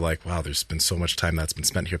aspect of like, wow, there's been so much time that's been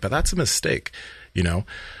spent here, but that's a mistake,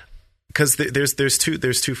 because there's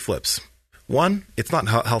two flips. One, it's not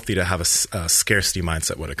healthy to have a scarcity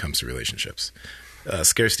mindset when it comes to relationships.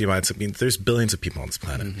 Scarcity mindset means there's billions of people on this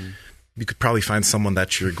planet. You could probably find someone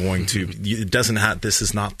that you're going to. It doesn't have. This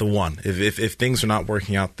is not the one. If things are not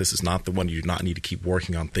working out, this is not the one. You do not need to keep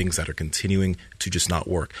working on things that are continuing to just not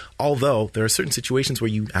work. Although there are certain situations where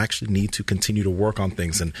you actually need to continue to work on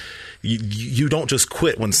things, and you don't just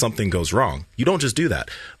quit when something goes wrong. You don't just do that.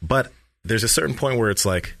 But there's a certain point where it's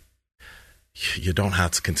like you don't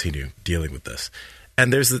have to continue dealing with this.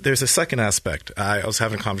 And there's a second aspect. I was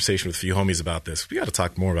having a conversation with a few homies about this. We got to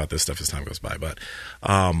talk more about this stuff as time goes by. But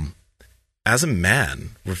as a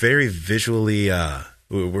man, we're very visually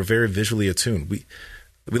attuned. We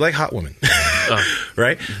like hot women,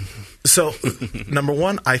 right? So, number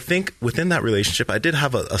one, I think within that relationship, I did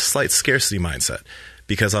have a slight scarcity mindset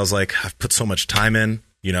because I was like, I've put so much time in.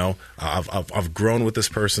 I've grown with this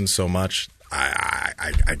person so much. I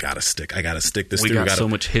gotta stick. I gotta stick this. We got so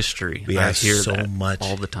much history. We have hear so that much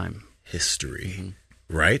all the time. History.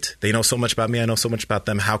 Right? They know so much about me. I know so much about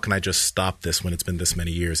them. How can I just stop this when it's been this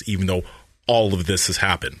many years, even though all of this has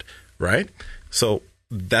happened? Right? So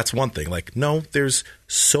that's one thing. Like, no, there's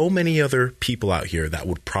so many other people out here that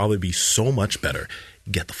would probably be so much better.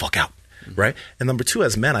 Get the fuck out. Right? And number two,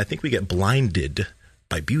 as men, I think we get blinded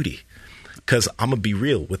by beauty. Because I'm going to be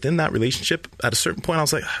real. Within that relationship, at a certain point, I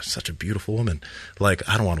was like, such a beautiful woman. Like,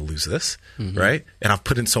 I don't want to lose this. Right? And I've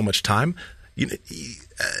put in so much time.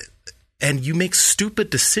 And you make stupid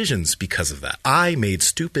decisions because of that. I made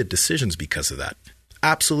stupid decisions because of that.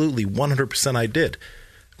 Absolutely, 100% I did.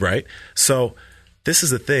 Right? So this is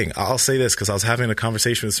the thing. I'll say this because I was having a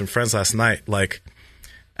conversation with some friends last night. Like,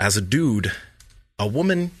 as a dude, a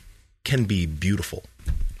woman can be beautiful.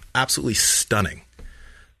 Absolutely stunning.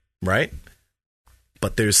 Right?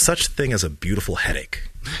 But there's such a thing as a beautiful headache.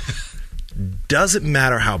 Doesn't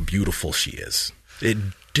matter how beautiful she is. It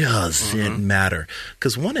doesn't matter.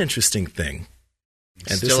 Because one interesting thing.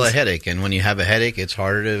 It's still a headache. And when you have a headache, it's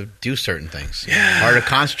harder to do certain things. Yeah. Harder to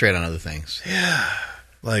concentrate on other things. Yeah.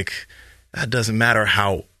 Like, that doesn't matter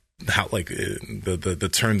how like the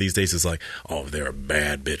term these days is like, oh, they're a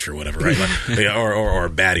bad bitch or whatever, right? Like, or a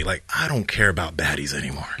baddie. Like, I don't care about baddies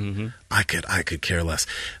anymore. I could care less.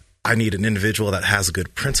 I need an individual that has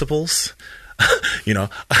good principles,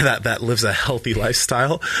 that lives a healthy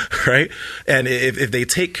lifestyle, right? And if they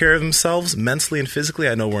take care of themselves mentally and physically,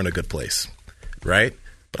 I know we're in a good place, right?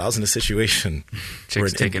 But I was in a situation.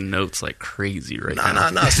 Chick's taking notes like crazy right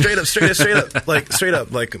now. No, straight up.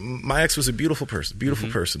 Like, my ex was a beautiful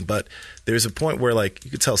person, but there's a point where like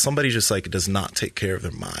you could tell somebody just like does not take care of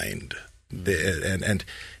their mind, and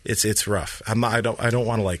it's rough. I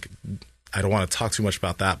don't want to talk too much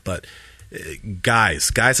about that, but guys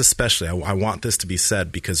especially, I want this to be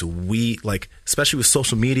said because we, like, especially with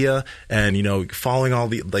social media and, following all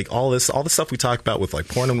the stuff we talk about with like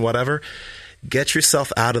porn and whatever, get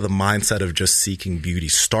yourself out of the mindset of just seeking beauty.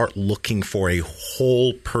 Start looking for a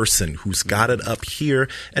whole person who's got it up here,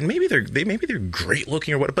 and maybe they're great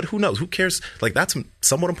looking or what, but who knows? Who cares? Like, that's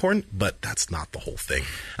somewhat important, but that's not the whole thing.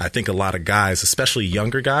 I think a lot of guys, especially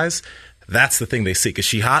younger guys, that's the thing they seek. Is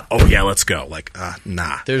she hot? Oh, yeah, let's go. Like,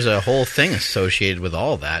 nah. There's a whole thing associated with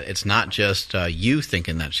all that. It's not just you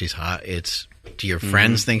thinking that she's hot. It's, do your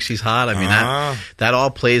friends think she's hot? I mean, that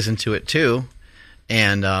all plays into it, too.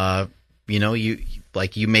 And,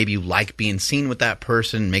 you maybe like being seen with that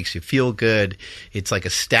person, makes you feel good. It's like a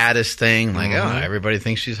status thing. Like, everybody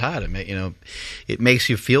thinks she's hot. It makes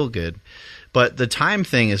you feel good. But the time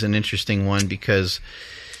thing is an interesting one because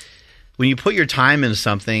when you put your time into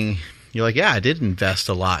something, you're like, yeah, I did invest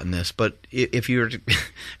a lot in this. But if you're to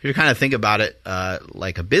kind of think about it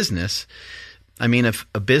like a business, I mean, if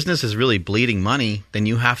a business is really bleeding money, then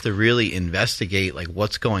you have to really investigate like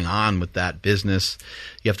what's going on with that business.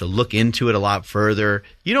 You have to look into it a lot further.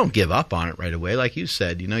 You don't give up on it right away, like you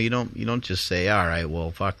said. You don't just say, all right, well,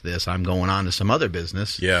 fuck this, I'm going on to some other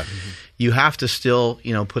business. Yeah. You have to still,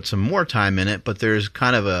 put some more time in it. But there's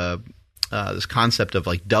kind of this concept of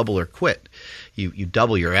like double or quit. You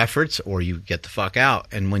double your efforts or you get the fuck out.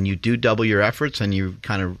 And when you do double your efforts and you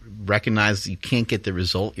kind of recognize you can't get the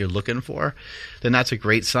result you're looking for, then that's a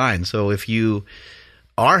great sign. So if you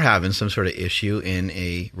are having some sort of issue in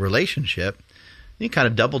a relationship, you kind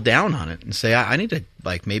of double down on it and say, I need to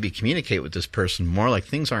like maybe communicate with this person more. Like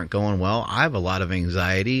things aren't going well. I have a lot of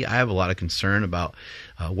anxiety. I have a lot of concern about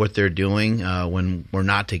what they're doing when we're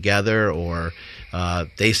not together, or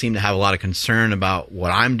they seem to have a lot of concern about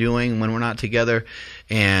what I'm doing when we're not together.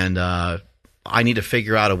 And I need to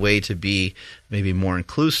figure out a way to be maybe more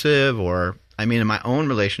inclusive. Or, I mean, in my own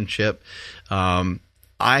relationship, I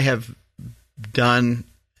have done,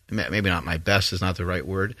 maybe not my best is not the right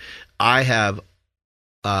word. I have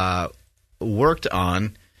worked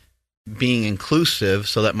on being inclusive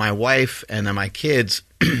so that my wife and then my kids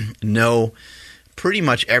know pretty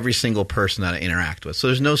much every single person that I interact with. So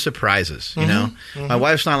there's no surprises, you know? Mm-hmm. My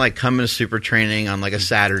wife's not like coming to super training on like a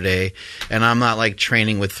Saturday, and I'm not like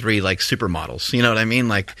training with 3 like supermodels. You know what I mean?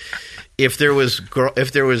 Like if there was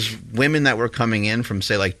women that were coming in from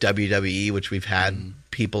say like WWE, which we've had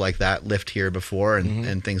people like that lift here before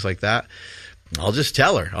and things like that, I'll just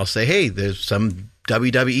tell her. I'll say, hey, there's some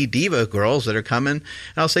WWE diva girls that are coming, and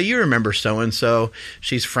I'll say, you remember so-and-so,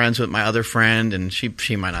 she's friends with my other friend, and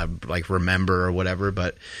she might not like remember or whatever,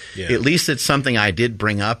 but at least it's something I did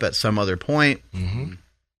bring up at some other point.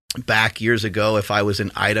 Back years ago, if I was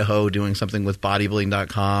in Idaho doing something with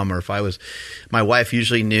bodybuilding.com, or if I was, my wife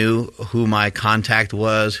usually knew who my contact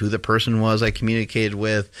was, who the person was I communicated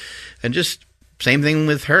with, and just same thing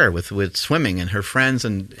with her, with swimming and her friends,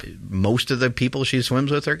 and most of the people she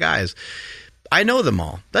swims with are guys. I know them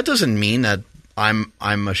all. That doesn't mean that I'm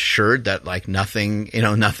assured that like nothing's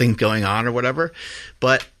going on or whatever,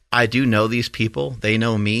 but I do know these people. They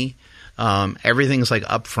know me. Everything's like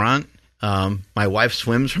up front. My wife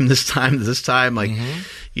swims from this time to this time. Like,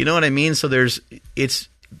 you know what I mean? So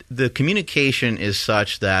the communication is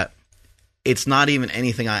such that it's not even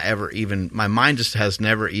anything my mind just has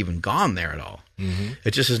never even gone there at all.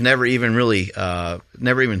 It just has never even really,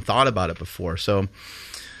 never even thought about it before. So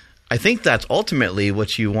I think that's ultimately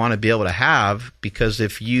what you want to be able to have, because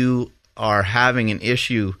if you are having an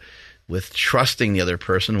issue with trusting the other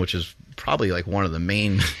person, which is probably like one of the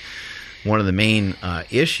main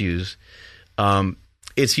issues,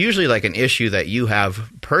 it's usually like an issue that you have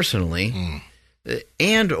personally,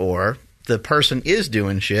 and or the person is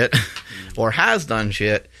doing shit or has done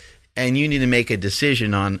shit, and you need to make a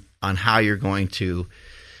decision on how you're going to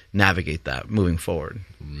navigate that moving forward.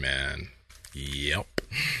 Man, yep.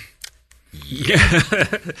 Yeah.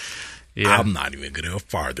 I'm not even going to go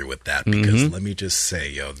farther with that, because let me just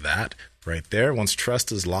say, that right there, once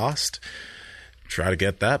trust is lost, try to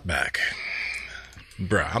get that back.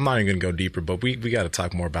 Bruh, I'm not even going to go deeper, but we got to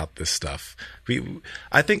talk more about this stuff.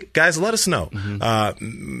 I think, guys, let us know.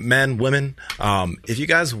 Men, women, if you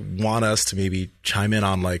guys want us to maybe chime in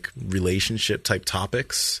on like relationship type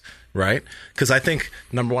topics, right? Because I think,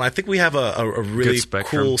 number one, I think we have a really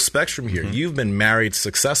cool spectrum here. You've been married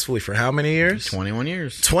successfully for how many years? 21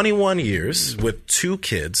 years. 21 years with 2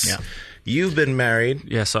 kids. Yeah. You've been married.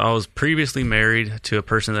 Yeah, so I was previously married to a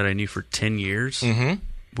person that I knew for 10 years.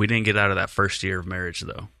 We didn't get out of that first year of marriage,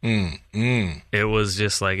 though. It was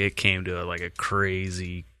just like it came to a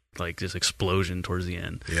crazy, like just explosion towards the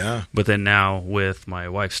end. Yeah. But then now with my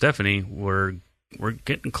wife Stephanie, we're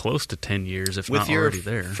getting close to 10 years, if not already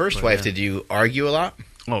there. With your first wife, did you argue a lot?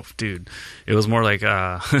 Oh, dude, it was more like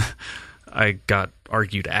I got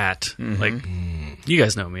argued at. Like, you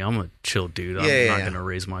guys know me. I'm a chill dude. I'm not going to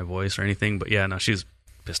raise my voice or anything. But yeah, no, she's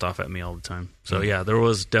pissed off at me all the time. So yeah, there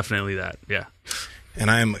was definitely that. Yeah. And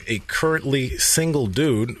I'm a currently single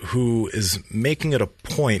dude who is making it a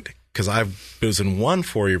point, because I was in one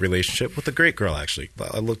 4-year relationship with a great girl. Actually,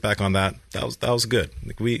 I look back on that. That was good.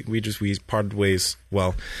 Like we parted ways.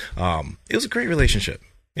 Well, it was a great relationship.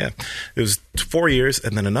 Yeah, it was 4 years,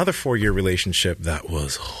 and then another 4-year relationship that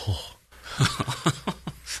was.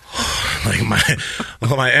 Like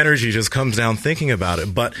my energy just comes down thinking about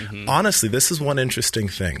it. But honestly, this is one interesting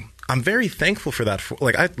thing. I'm very thankful for that.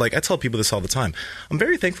 I tell people this all the time. I'm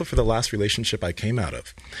very thankful for the last relationship I came out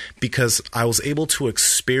of, because I was able to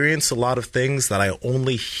experience a lot of things that I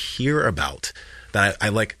only hear about, that I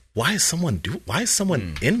like why is someone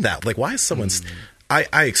in that? Like, why is someone,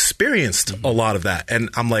 I experienced a lot of that. And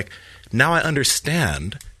I'm like, now I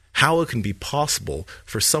understand how it can be possible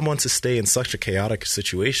for someone to stay in such a chaotic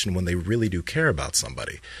situation when they really do care about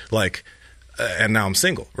somebody. Like, and now I'm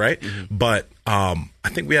single, right? But I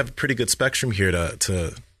think we have a pretty good spectrum here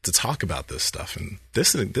to talk about this stuff. And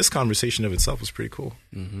this conversation of itself was pretty cool.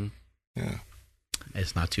 Yeah.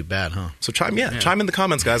 It's not too bad, huh? So chime in the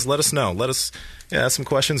comments, guys. Let us know. Ask some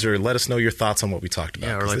questions or let us know your thoughts on what we talked about.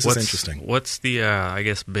 Yeah, or like, this is interesting. What's the, I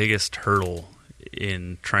guess, biggest hurdle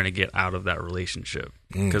in trying to get out of that relationship?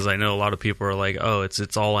 Because I know a lot of people are like, oh,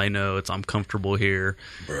 it's all I know. I'm comfortable here.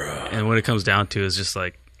 Bruh. And what it comes down to is just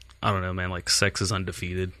like, I don't know, man, like sex is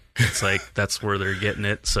undefeated. It's like, that's where they're getting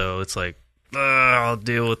it. So it's like, I'll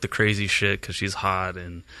deal with the crazy shit because she's hot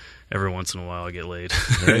and every once in a while I get laid.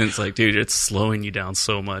 And it's like, dude, it's slowing you down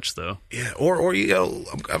so much, though. Yeah. Or you know,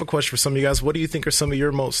 I have a question for some of you guys. What do you think are some of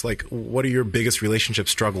your most, like, what are your biggest relationship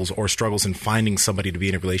struggles or struggles in finding somebody to be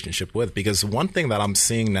in a relationship with? Because one thing that I'm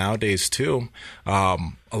seeing nowadays, too, a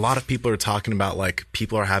lot of people are talking about, like,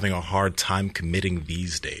 people are having a hard time committing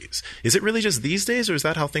these days. Is it really just these days, or is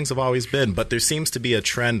that how things have always been? But there seems to be a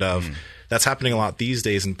trend of that's happening a lot these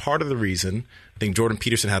days. And part of the reason, I think Jordan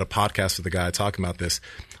Peterson had a podcast with a guy talking about this,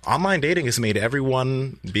 online dating has made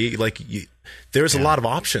everyone be like, there's a lot of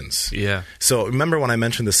options. Yeah. So remember when I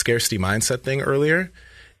mentioned the scarcity mindset thing earlier?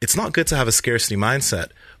 It's not good to have a scarcity mindset,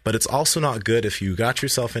 but it's also not good if you got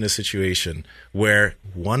yourself in a situation where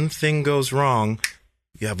one thing goes wrong,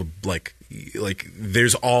 you have a like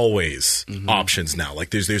there's always options now. Like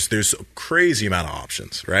there's a crazy amount of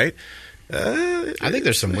options, right? I think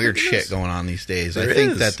there's some weird shit going on these days. I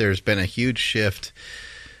think that there's been a huge shift.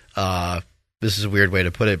 This is a weird way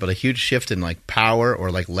to put it, but a huge shift in like power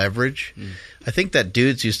or like leverage. I think that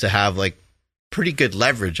dudes used to have like pretty good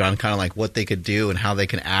leverage on kind of like what they could do and how they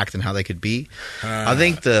can act and how they could be. I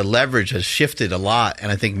think the leverage has shifted a lot,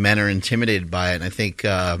 and I think men are intimidated by it. And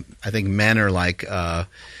I think men are like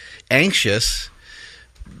anxious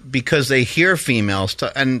because they hear females,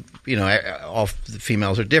 and you know, all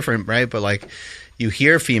females are different, right? But like, you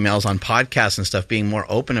hear females on podcasts and stuff being more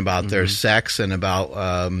open about their sex and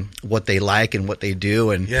about what they like and what they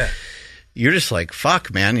do. And you're just like,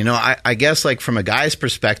 fuck, man. You know, I guess like from a guy's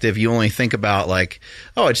perspective, you only think about like,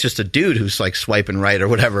 oh, it's just a dude who's like swiping right or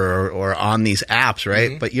whatever, or on these apps,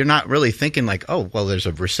 right? But you're not really thinking like, oh, well, there's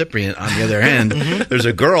a recipient on the other end. There's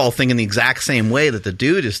a girl thinking the exact same way that the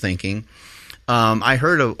dude is thinking. I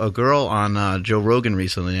heard a girl on Joe Rogan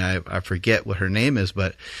recently. I forget what her name is,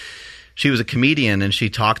 but she was a comedian, and she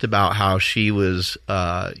talked about how she was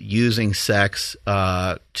using sex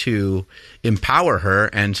to empower her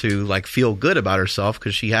and to like feel good about herself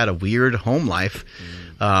because she had a weird home life.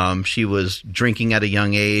 She was drinking at a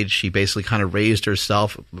young age. She basically kind of raised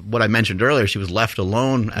herself. What I mentioned earlier, she was left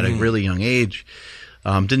alone at a really young age.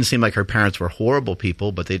 Didn't seem like her parents were horrible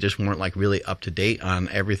people, but they just weren't like really up to date on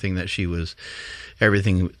everything that she was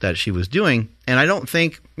doing. And I don't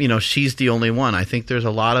think, you know, she's the only one. I think there's a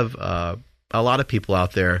lot of people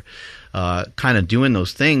out there kind of doing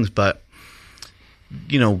those things. But,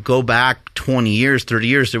 you know, go back 20 years, 30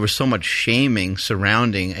 years, there was so much shaming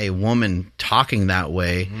surrounding a woman talking that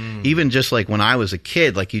way. Even just like when I was a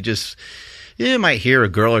kid, like you might hear a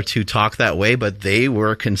girl or two talk that way, but they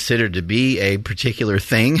were considered to be a particular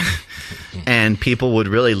thing. And people would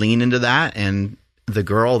really lean into that. And the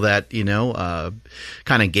girl that, you know,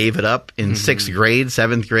 kind of gave it up in 6th grade,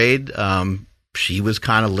 7th grade, she was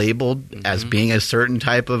kind of labeled as being a certain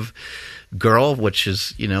type of girl, which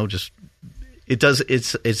is, you know, just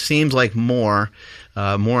it seems like more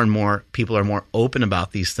and more people are more open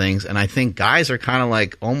about these things. And I think guys are kind of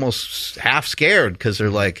like almost half scared because they're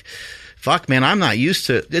like, fuck, man, I'm not used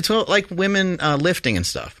to it's like women lifting and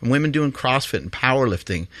stuff, and women doing CrossFit and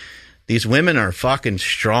powerlifting. These women are fucking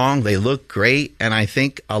strong. They look great. And I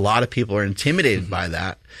think a lot of people are intimidated by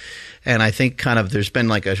that. And I think kind of there's been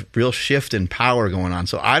like a real shift in power going on.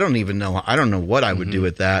 So I don't know. I don't know what I would do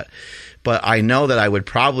with that. But I know that I would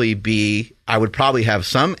probably have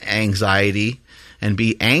some anxiety and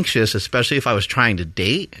be anxious, especially if I was trying to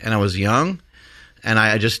date and I was young. And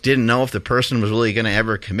I just didn't know if the person was really going to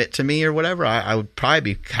ever commit to me or whatever. I would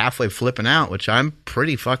probably be halfway flipping out, which I'm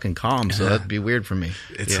pretty fucking calm, so that'd be weird for me.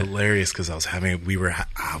 It's hilarious because we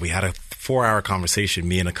had a 4-hour conversation,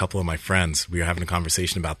 me and a couple of my friends. We were having a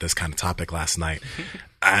conversation about this kind of topic last night.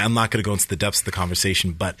 I'm not going to go into the depths of the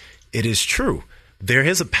conversation, but it is true. there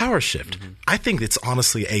is a power shift. I think it's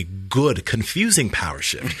honestly a good, confusing power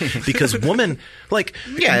shift because women like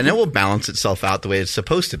and it will balance itself out the way it's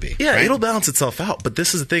supposed to be. Yeah, right? it'll balance itself out. But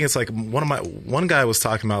this is the thing. It's like one guy was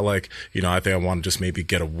talking about like, you know, I think I want to just maybe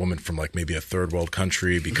get a woman from like maybe a third world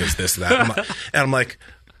country because this, that. And I'm like,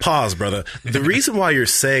 pause, brother. The reason why you're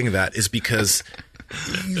saying that is because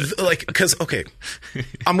okay,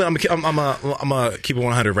 I'm gonna keep it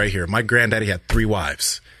 100 right here. My granddaddy had 3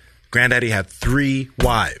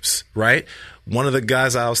 wives. Right? One of the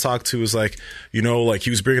guys I was talking to was like, you know, like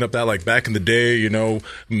he was bringing up that like back in the day, you know,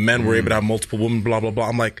 men were able to have multiple women, blah, blah, blah.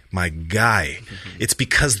 I'm like, my guy, it's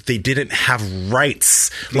because they didn't have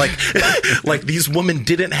rights. Like, like these women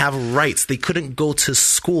didn't have rights. They couldn't go to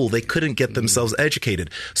school. They couldn't get themselves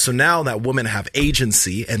educated. So now that women have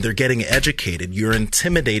agency and they're getting educated, you're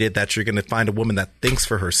intimidated that you're going to find a woman that thinks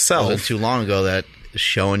for herself. It wasn't too long ago that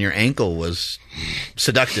showing your ankle was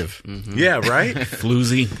seductive. Yeah, right?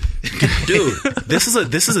 Floozy. Dude, this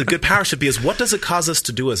is a good power shift because what does it cause us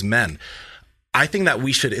to do as men? I think that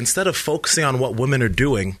we should, instead of focusing on what women are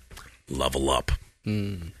doing, level up.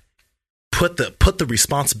 Put the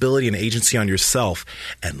responsibility and agency on yourself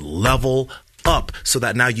and level up so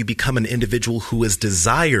that now you become an individual who is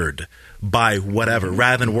desired by whatever,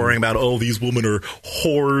 rather than worrying about, oh, these women are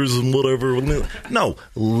whores and whatever. No,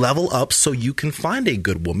 level up so you can find a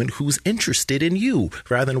good woman who's interested in you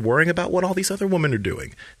rather than worrying about what all these other women are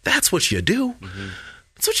doing. That's what you do.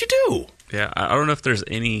 That's what you do. Yeah, I don't know if there's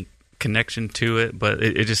any connection to it, but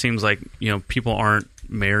it just seems like, you know, people aren't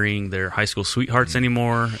marrying their high school sweethearts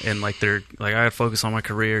anymore, and like they're like, I gotta focus on my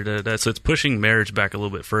career, so it's pushing marriage back a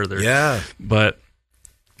little bit further. Yeah. But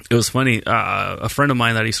it was funny, a friend of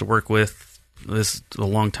mine that I used to work with, this a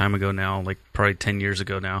long time ago now, like probably 10 years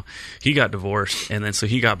ago now, he got divorced, and then so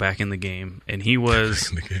he got back in the game, and he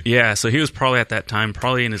was so he was probably at that time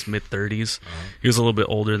probably in his mid-30s. He was a little bit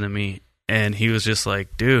older than me, and he was just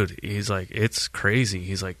like, dude, he's like, it's crazy.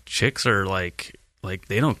 He's like, chicks are like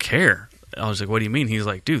they don't care. I was like, what do you mean? He's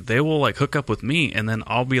like, dude, they will like hook up with me, and then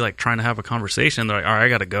I'll be like trying to have a conversation. They're like, all right, I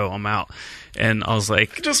gotta go, I'm out. And I was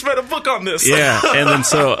like, I just read a book on this. Yeah. And then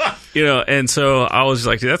so, you know, and so I was just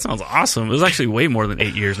like, dude, that sounds awesome. It was actually way more than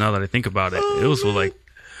 8 years now that I think about it. It was like,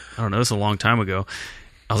 I don't know, it was a long time ago.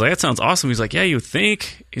 I was like, that sounds awesome. He's like, yeah, you would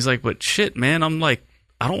think. He's like, but shit, man, I'm like,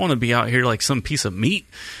 I don't want to be out here like some piece of meat.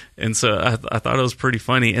 And so I thought it was pretty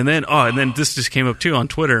funny. And then, this just came up too on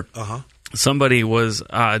Twitter. Somebody was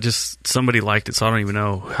somebody liked it, so I don't even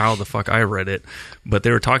know how the fuck I read it, but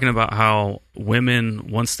they were talking about how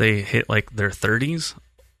women, once they hit like their 30s,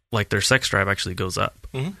 like their sex drive actually goes up.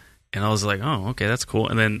 And I was like, oh, okay, that's cool.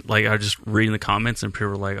 And then like I just reading the comments, and people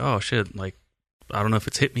were like, oh shit, like I don't know if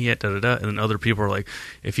it's hit me yet, and then other people are like,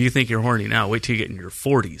 if you think you're horny now, wait till you get in your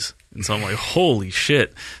 40s. And so I'm like, holy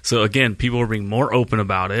shit. So again, people are being more open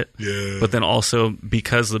about it. Yeah. But then also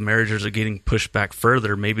because the marriages are getting pushed back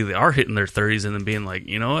further, maybe they are hitting their 30s and then being like,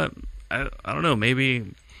 you know what? I don't know.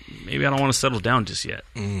 Maybe I don't want to settle down just yet.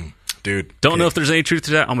 Dude. Don't know if there's any truth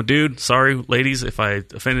to that. I'm a dude. Sorry, ladies, if I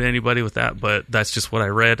offended anybody with that, but that's just what I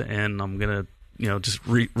read, and I'm going to, you know, just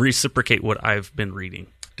reciprocate what I've been reading.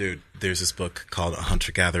 Dude, there's this book called A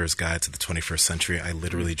Hunter-Gatherer's Guide to the 21st Century. I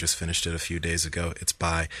literally just finished it a few days ago. It's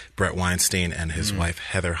by Brett Weinstein and his wife,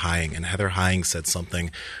 Heather Heying. And Heather Heying said something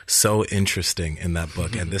so interesting in that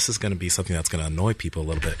book. And this is going to be something that's going to annoy people a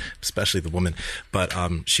little bit, especially the woman. But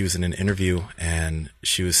she was in an interview, and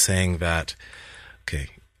she was saying that, okay,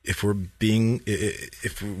 if we're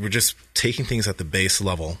just taking things at the base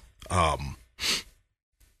level,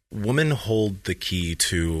 women hold the key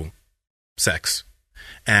to sex.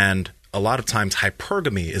 And a lot of times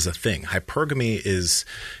hypergamy is a thing. Hypergamy is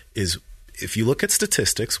if you look at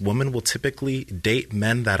statistics, women will typically date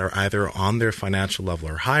men that are either on their financial level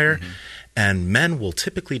or higher, and men will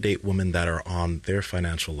typically date women that are on their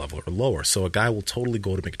financial level or lower. So a guy will totally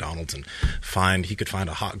go to McDonald's and he could find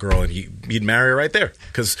a hot girl, and he'd marry her right there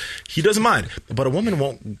because he doesn't mind. But a woman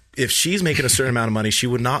won't. If she's making a certain amount of money, she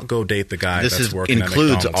would not go date the guy that's working at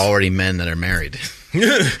McDonald's. This includes already men that are married.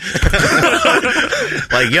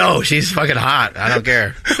 Like, yo, she's fucking hot. I don't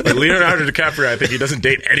care. Like Leonardo DiCaprio, I think he doesn't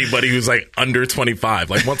date anybody who's like under 25.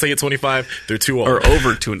 Like once they get 25, they're too old. Or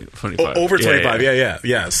over 25. Over 25,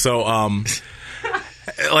 yeah. So,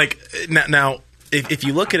 like now, if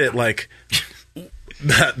you look at it, like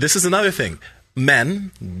this is another thing.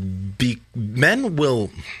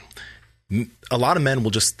 A lot of men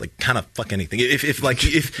will just like kind of fuck anything. If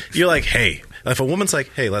you're like, hey, if a woman's like,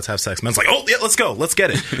 hey, let's have sex, men's like, oh yeah, let's go, let's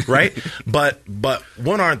get it, right? but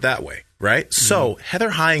women aren't that way, right? So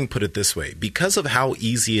Heather Hying put it this way: because of how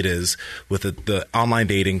easy it is with the online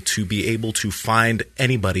dating to be able to find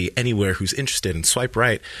anybody anywhere who's interested and swipe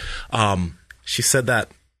right, she said that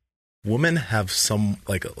women have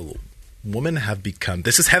become,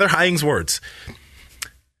 this is Heather Hying's words,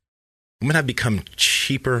 women have become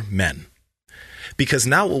cheaper men. Because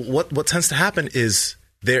now what tends to happen is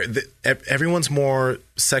everyone's more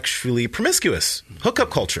sexually promiscuous,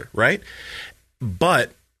 hookup culture, right?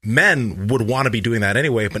 But men would want to be doing that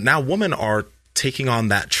anyway. But now women are taking on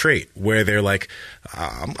that trait where they're like,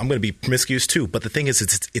 I'm going to be promiscuous too. But the thing is,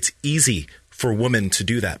 it's easy for women to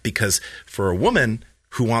do that, because for a woman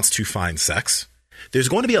who wants to find sex, there's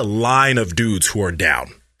going to be a line of dudes who are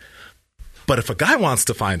down. But if a guy wants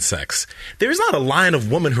to find sex, there's not a line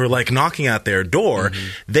of women who are like knocking at their door.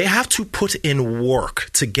 They have to put in work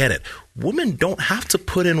to get it. Women don't have to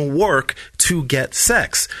put in work to get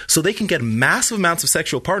sex. So they can get massive amounts of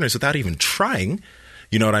sexual partners without even trying.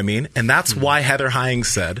 You know what I mean? And that's why Heather Hying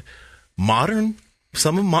said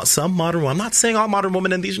some modern, I'm not saying all modern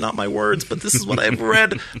women, and these are not my words, but this is what I've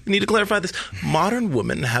read. I need to clarify this. Modern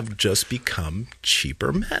women have just become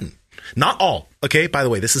cheaper men. Not all. Okay. By the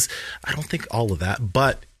way, I don't think all of that,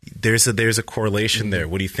 but there's a correlation there.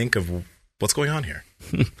 What do you think of what's going on here?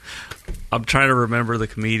 I'm trying to remember the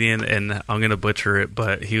comedian, and I'm going to butcher it,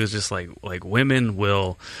 but he was just like women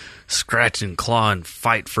will scratch and claw and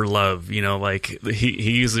fight for love. You know, like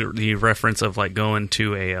he used the reference of like going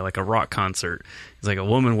to a rock concert. He's like, a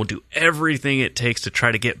woman will do everything it takes to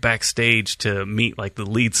try to get backstage to meet like the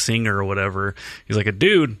lead singer or whatever. He's like, a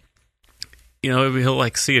dude, you know, he'll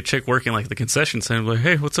like see a chick working like the concession stand, like,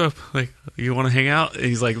 hey, what's up? Like, you want to hang out? And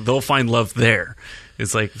he's like, they'll find love there.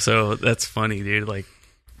 It's like, so that's funny, dude. Like,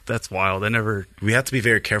 that's wild. We have to be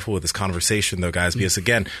very careful with this conversation, though, guys, because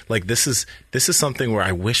again, like this is something where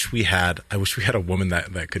I wish we had a woman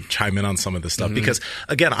that could chime in on some of this stuff. Because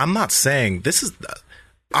again, I'm not saying this is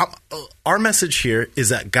our message here is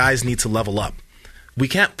that guys need to level up. We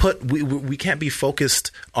can't we can't be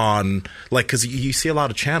focused on, like, because you see a lot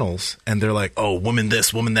of channels and they're like, oh, woman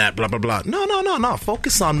this, woman that, blah, blah, blah. No.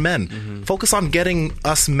 Focus on men. Focus on getting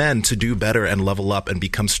us men to do better and level up and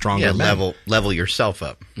become stronger men. Level yourself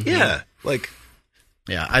up. Yeah.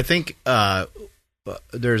 Yeah, I think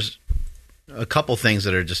there's a couple things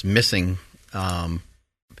that are just missing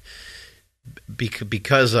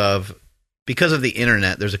because of the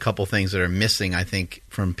internet. There's a couple things that are missing, I think,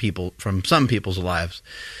 from some people's lives.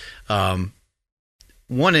 One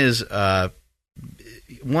is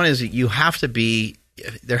you have to be.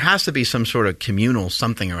 There has to be some sort of communal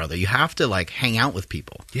something or other. You have to like hang out with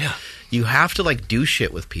people. Yeah. You have to like do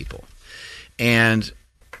shit with people. And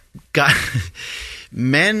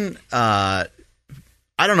men, I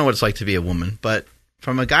don't know what it's like to be a woman, but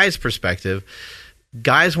from a guy's perspective,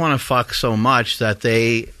 guys want to fuck so much that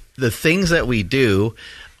the things that we do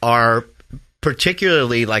are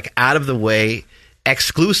particularly like out of the way,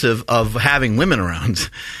 exclusive of having women around.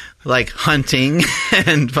 Like hunting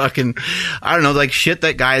and fucking, I don't know, like shit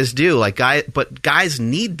that guys do. But guys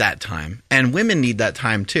need that time, and women need that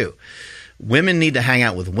time too. Women need to hang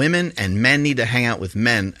out with women, and men need to hang out with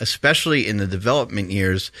men, especially in the development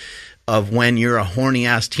years of when you're a horny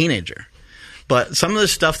ass teenager. But some of the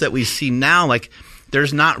stuff that we see now, like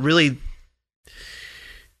there's not really.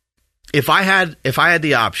 If I had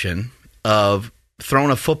the option of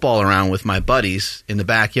throwing a football around with my buddies in the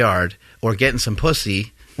backyard or getting some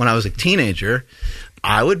pussy when I was a teenager,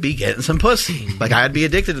 I would be getting some pussy. Like, I'd be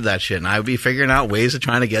addicted to that shit, and I would be figuring out ways of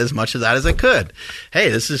trying to get as much of that as I could. Hey,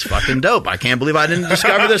 this is fucking dope. I can't believe I didn't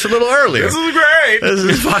discover this a little earlier. This is great.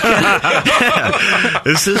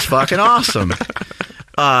 This is fucking awesome.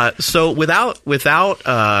 So without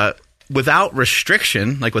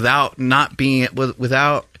restriction, like without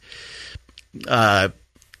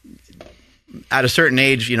at a certain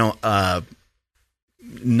age,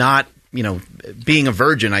 not, being a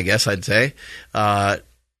virgin, I guess I'd say, I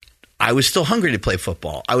was still hungry to play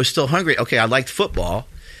football. I was still hungry. Okay, I liked football.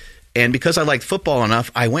 And because I liked football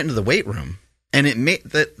enough, I went into the weight room. And it made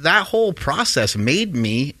that whole process made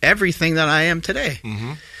me everything that I am today.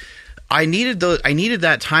 Mm-hmm. I needed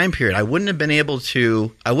that time period. I wouldn't have been able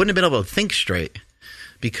to think straight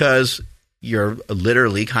because you're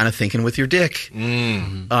literally kind of thinking with your dick.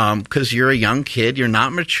 Because you're a young kid, you're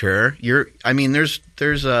not mature.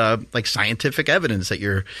 There's like scientific evidence that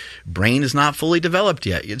your brain is not fully developed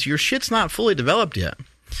yet. Your shit's not fully developed yet.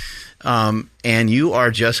 And you are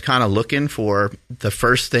just kind of looking for the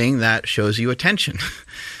first thing that shows you attention.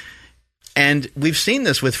 And we've seen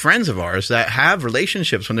this with friends of ours that have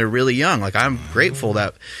relationships when they're really young. Like, I'm grateful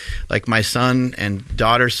that, like, my son and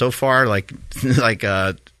daughter so far,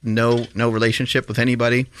 no relationship with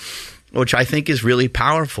anybody, which I think is really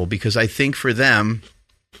powerful, because I think for them,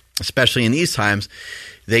 especially in these times,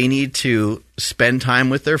 they need to spend time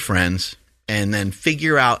with their friends and then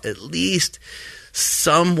figure out at least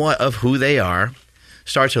somewhat of who they are,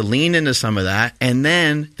 start to lean into some of that, and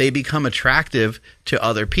then they become attractive to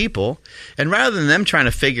other people. And rather than them trying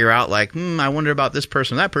to figure out, like, I wonder about this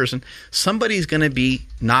person, that person, somebody's going to be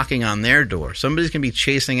knocking on their door. Somebody's going to be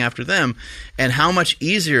chasing after them. And how much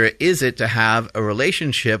easier is it to have a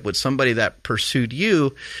relationship with somebody that pursued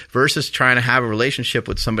you versus trying to have a relationship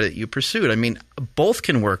with somebody that you pursued? I mean, both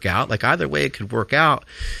can work out. Like, either way it could work out.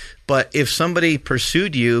 But if somebody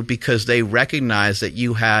pursued you because they recognized that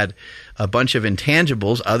you had a bunch of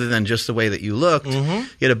intangibles other than just the way that you looked, you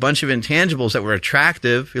had a bunch of intangibles that were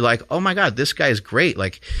attractive, you're like, oh my God, this guy's great.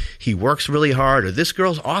 Like, he works really hard, or this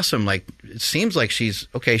girl's awesome. Like, it seems like she's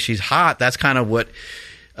hot. That's kind of what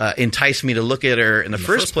enticed me to look at her in the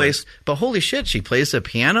first place. But holy shit, she plays the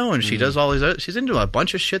piano and she does all these other, she's into a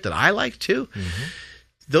bunch of shit that I like too.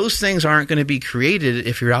 Those things aren't going to be created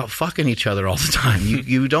if you're out fucking each other all the time.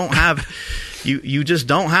 You don't have you just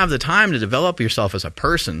don't have the time to develop yourself as a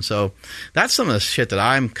person. So that's some of the shit that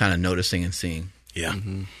I'm kind of noticing and seeing. Yeah.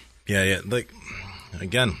 Yeah. Like,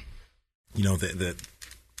 again, you know, the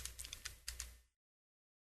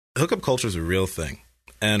hookup culture is a real thing.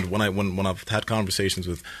 And when I've had conversations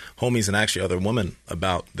with homies and actually other women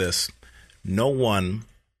about this,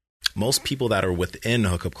 most people that are within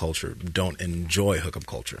hookup culture don't enjoy hookup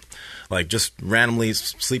culture. Like, just randomly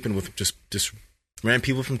sleeping with just random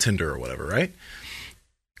people from Tinder or whatever, right?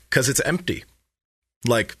 Because it's empty.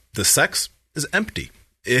 Like, the sex is empty.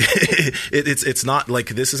 It's not like,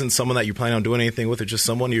 this isn't someone that you're planning on doing anything with. It's just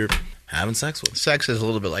someone you're having sex with. Sex is a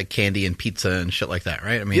little bit like candy and pizza and shit like that,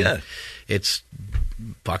 right? I mean, it's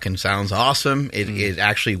fucking sounds awesome. It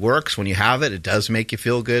actually works when you have it. It does make you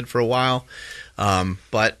feel good for a while.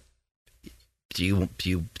 But do you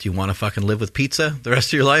want to fucking live with pizza the rest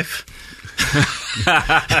of your life?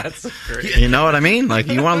 That's great. You know what I mean? Like,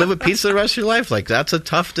 you want to live with pizza the rest of your life? Like, that's a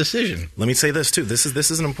tough decision. Let me say this too. This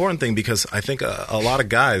is an important thing, because I think a lot of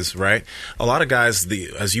guys, right? A lot of guys,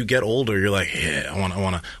 as you get older, you're like, yeah, I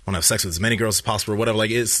want to have sex with as many girls as possible or whatever.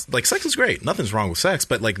 Like, it's like, sex is great. Nothing's wrong with sex,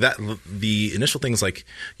 but like that, the initial thing is like,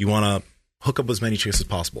 you want to hook up with as many chicks as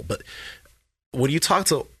possible. But when you talk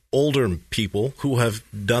to older people who have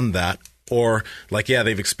done that, or like, yeah,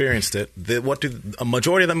 they've experienced it, a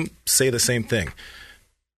majority of them say the same thing.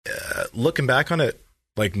 Looking back on it,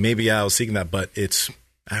 like, maybe I was seeking that, but it's,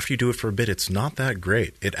 after you do it for a bit, it's not that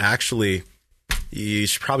great. It actually, you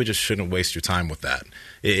probably just shouldn't waste your time with that.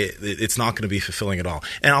 It's not going to be fulfilling at all.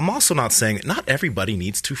 And I'm also not saying not everybody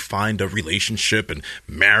needs to find a relationship and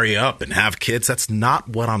marry up and have kids. That's not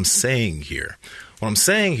what I'm saying here. What I'm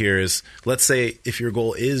saying here is, let's say if your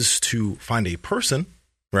goal is to find a person,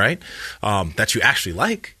 right, that you actually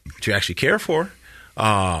like, that you actually care for,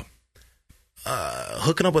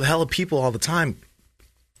 hooking up with hella people all the time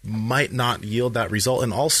might not yield that result.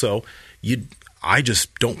 And also, I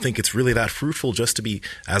just don't think it's really that fruitful just to be,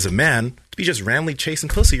 as a man, to be just randomly chasing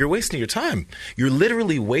pussy. You're wasting your time. You're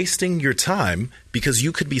literally wasting your time, because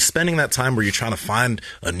you could be spending that time where you're trying to find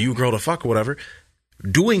a new girl to fuck or whatever,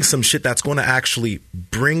 doing some shit that's going to actually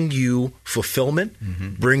bring you fulfillment,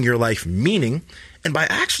 bring your life meaning. And by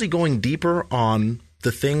actually going deeper on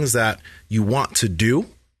the things that you want to do,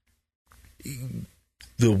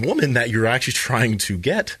 the woman that you're actually trying to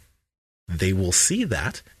get, they will see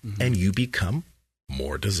that, and you become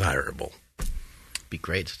more desirable. Be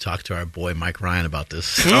great to talk to our boy Mike Ryan about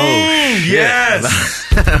this. Yes.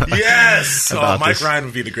 Yes. Mike Ryan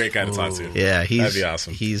would be the great guy to talk to. Yeah, that'd be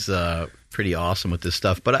awesome. He's pretty awesome with this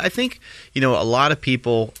stuff. But I think, a lot of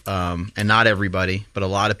people, and not everybody, but a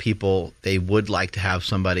lot of people, they would like to have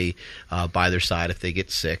somebody by their side if they get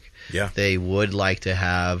sick. Yeah. They would like to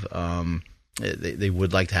have they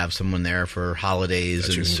would like to have someone there for holidays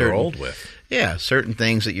that and you can grow old with. Yeah, certain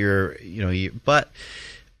things that but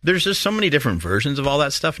there's just so many different versions of all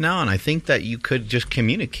that stuff now, and I think that you could just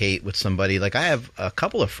communicate with somebody. Like, I have a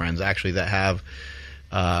couple of friends actually that have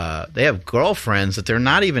they have girlfriends that they're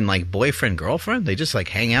not even like boyfriend girlfriend. They just like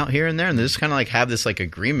hang out here and there, and they just kind of like have this like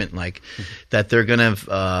agreement, like that they're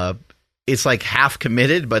gonna. It's like half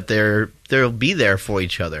committed, but they'll be there for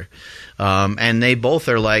each other. And they both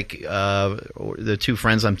are like the two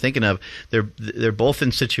friends I'm thinking of. They're both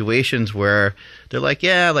in situations where they're like,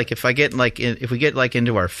 yeah, like if we get like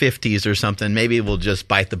into our 50s or something, maybe we'll just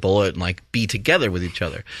bite the bullet and like be together with each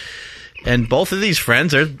other. And both of these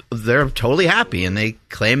friends they're totally happy, and they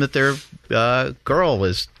claim that their girl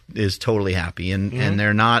is totally happy, and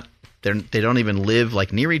they're not. They don't even live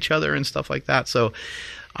like near each other and stuff like that. So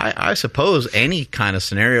I suppose any kind of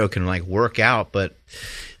scenario can like work out, but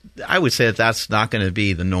I would say that that's not going to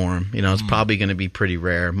be the norm. You know, it's probably going to be pretty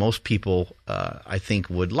rare. Most people, I think,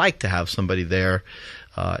 would like to have somebody there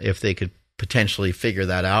if they could potentially figure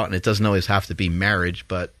that out. And it doesn't always have to be marriage,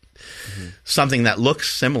 but something that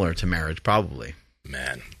looks similar to marriage, probably.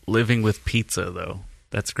 Man, living with pizza though.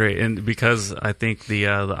 That's great, and because I think the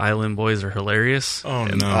Island Boys are hilarious. Oh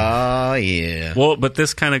no! Oh yeah. Well, but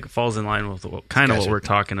this kind of falls in line with what we're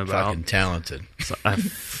talking about. Fucking talented. So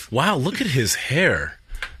wow, look at his hair.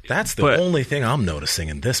 That's the only thing I'm noticing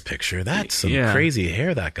in this picture. That's some crazy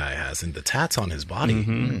hair that guy has, and the tats on his body.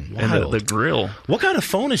 And the grill. What kind of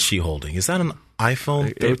phone is she holding? Is that an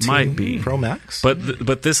iPhone 13 it might be. Pro Max?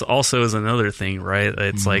 But this also is another thing, right?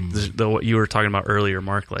 It's like what you were talking about earlier,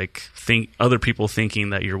 Mark. Like other people thinking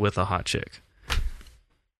that you're with a hot chick.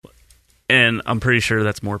 And I'm pretty sure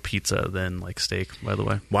that's more pizza than like steak, by the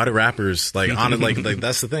way. Why do rappers like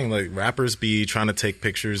that's the thing, like rappers be trying to take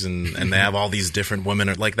pictures and they have all these different women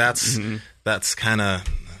like that's kind of,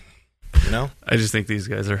 you know? I just think these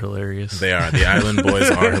guys are hilarious. They are. The Island Boys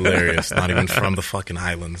are hilarious. Not even from the fucking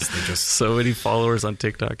islands. They just so many followers on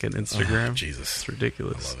TikTok and Instagram. Oh, Jesus. It's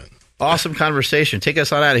ridiculous. I love it. Awesome conversation. Take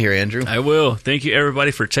us on out of here, Andrew. I will. Thank you, everybody,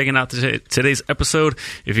 for checking out today's episode.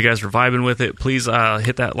 If you guys are vibing with it, please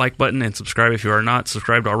hit that like button and subscribe if you are not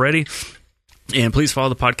subscribed already. And please follow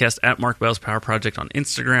the podcast at Mark Bell's Power Project on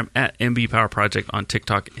Instagram, at MB Power Project on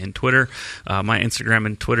TikTok and Twitter. My Instagram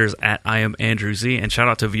and Twitter is at I am Andrew Z. And shout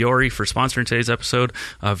out to Viori for sponsoring today's episode.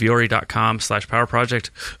 Viori.com/Power Project.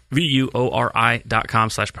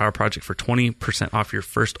 VUORI.com/Power Project for 20% off your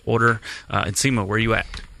first order. Nsima, where are you at?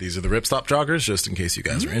 These are the Ripstop joggers, just in case you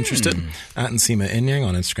guys are interested. At Nsima Inyang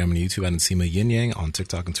on Instagram and YouTube, at Nsima Yin Yang on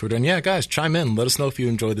TikTok and Twitter. And yeah, guys, chime in. Let us know if you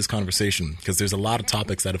enjoyed this conversation, because there's a lot of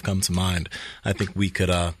topics that have come to mind. I think we could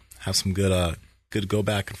have some good go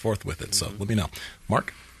back and forth with it. So let me know.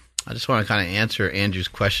 Mark? I just want to kind of answer Andrew's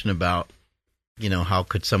question about, you know, how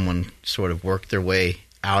could someone sort of work their way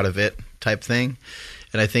out of it type thing.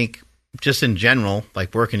 And I think just in general,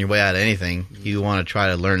 like working your way out of anything, you want to try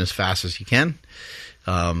to learn as fast as you can.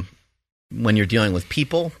 When you're dealing with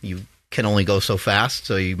people, you can only go so fast,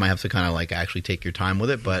 so you might have to kind of like actually take your time with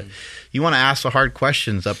it. But you want to ask the hard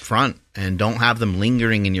questions up front and don't have them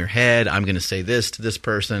lingering in your head. I'm going to say this to this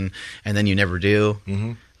person, and then you never do.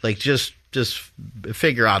 Like just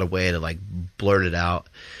figure out a way to like blurt it out.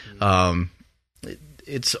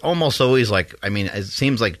 It's almost always like, I mean, it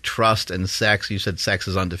seems like trust and sex. You said sex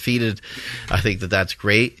is undefeated. I think that that's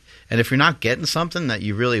great. And if you're not getting something that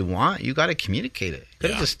you really want, you got to communicate it. You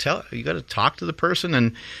got to just tell. You got to talk to the person,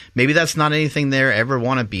 and maybe that's not anything they ever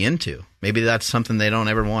want to be into. Maybe that's something they don't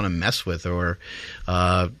ever want to mess with, or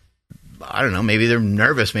I don't know. Maybe they're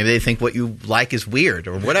nervous. Maybe they think what you like is weird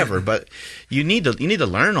or whatever. But you need to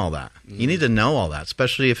learn all that. You need to know all that,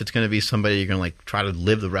 especially if it's going to be somebody you're going to like try to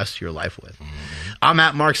live the rest of your life with. I'm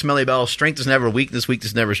at Mark Smelly Bell. Strength is never weakness.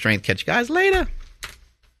 Weakness is never strength. Catch you guys later.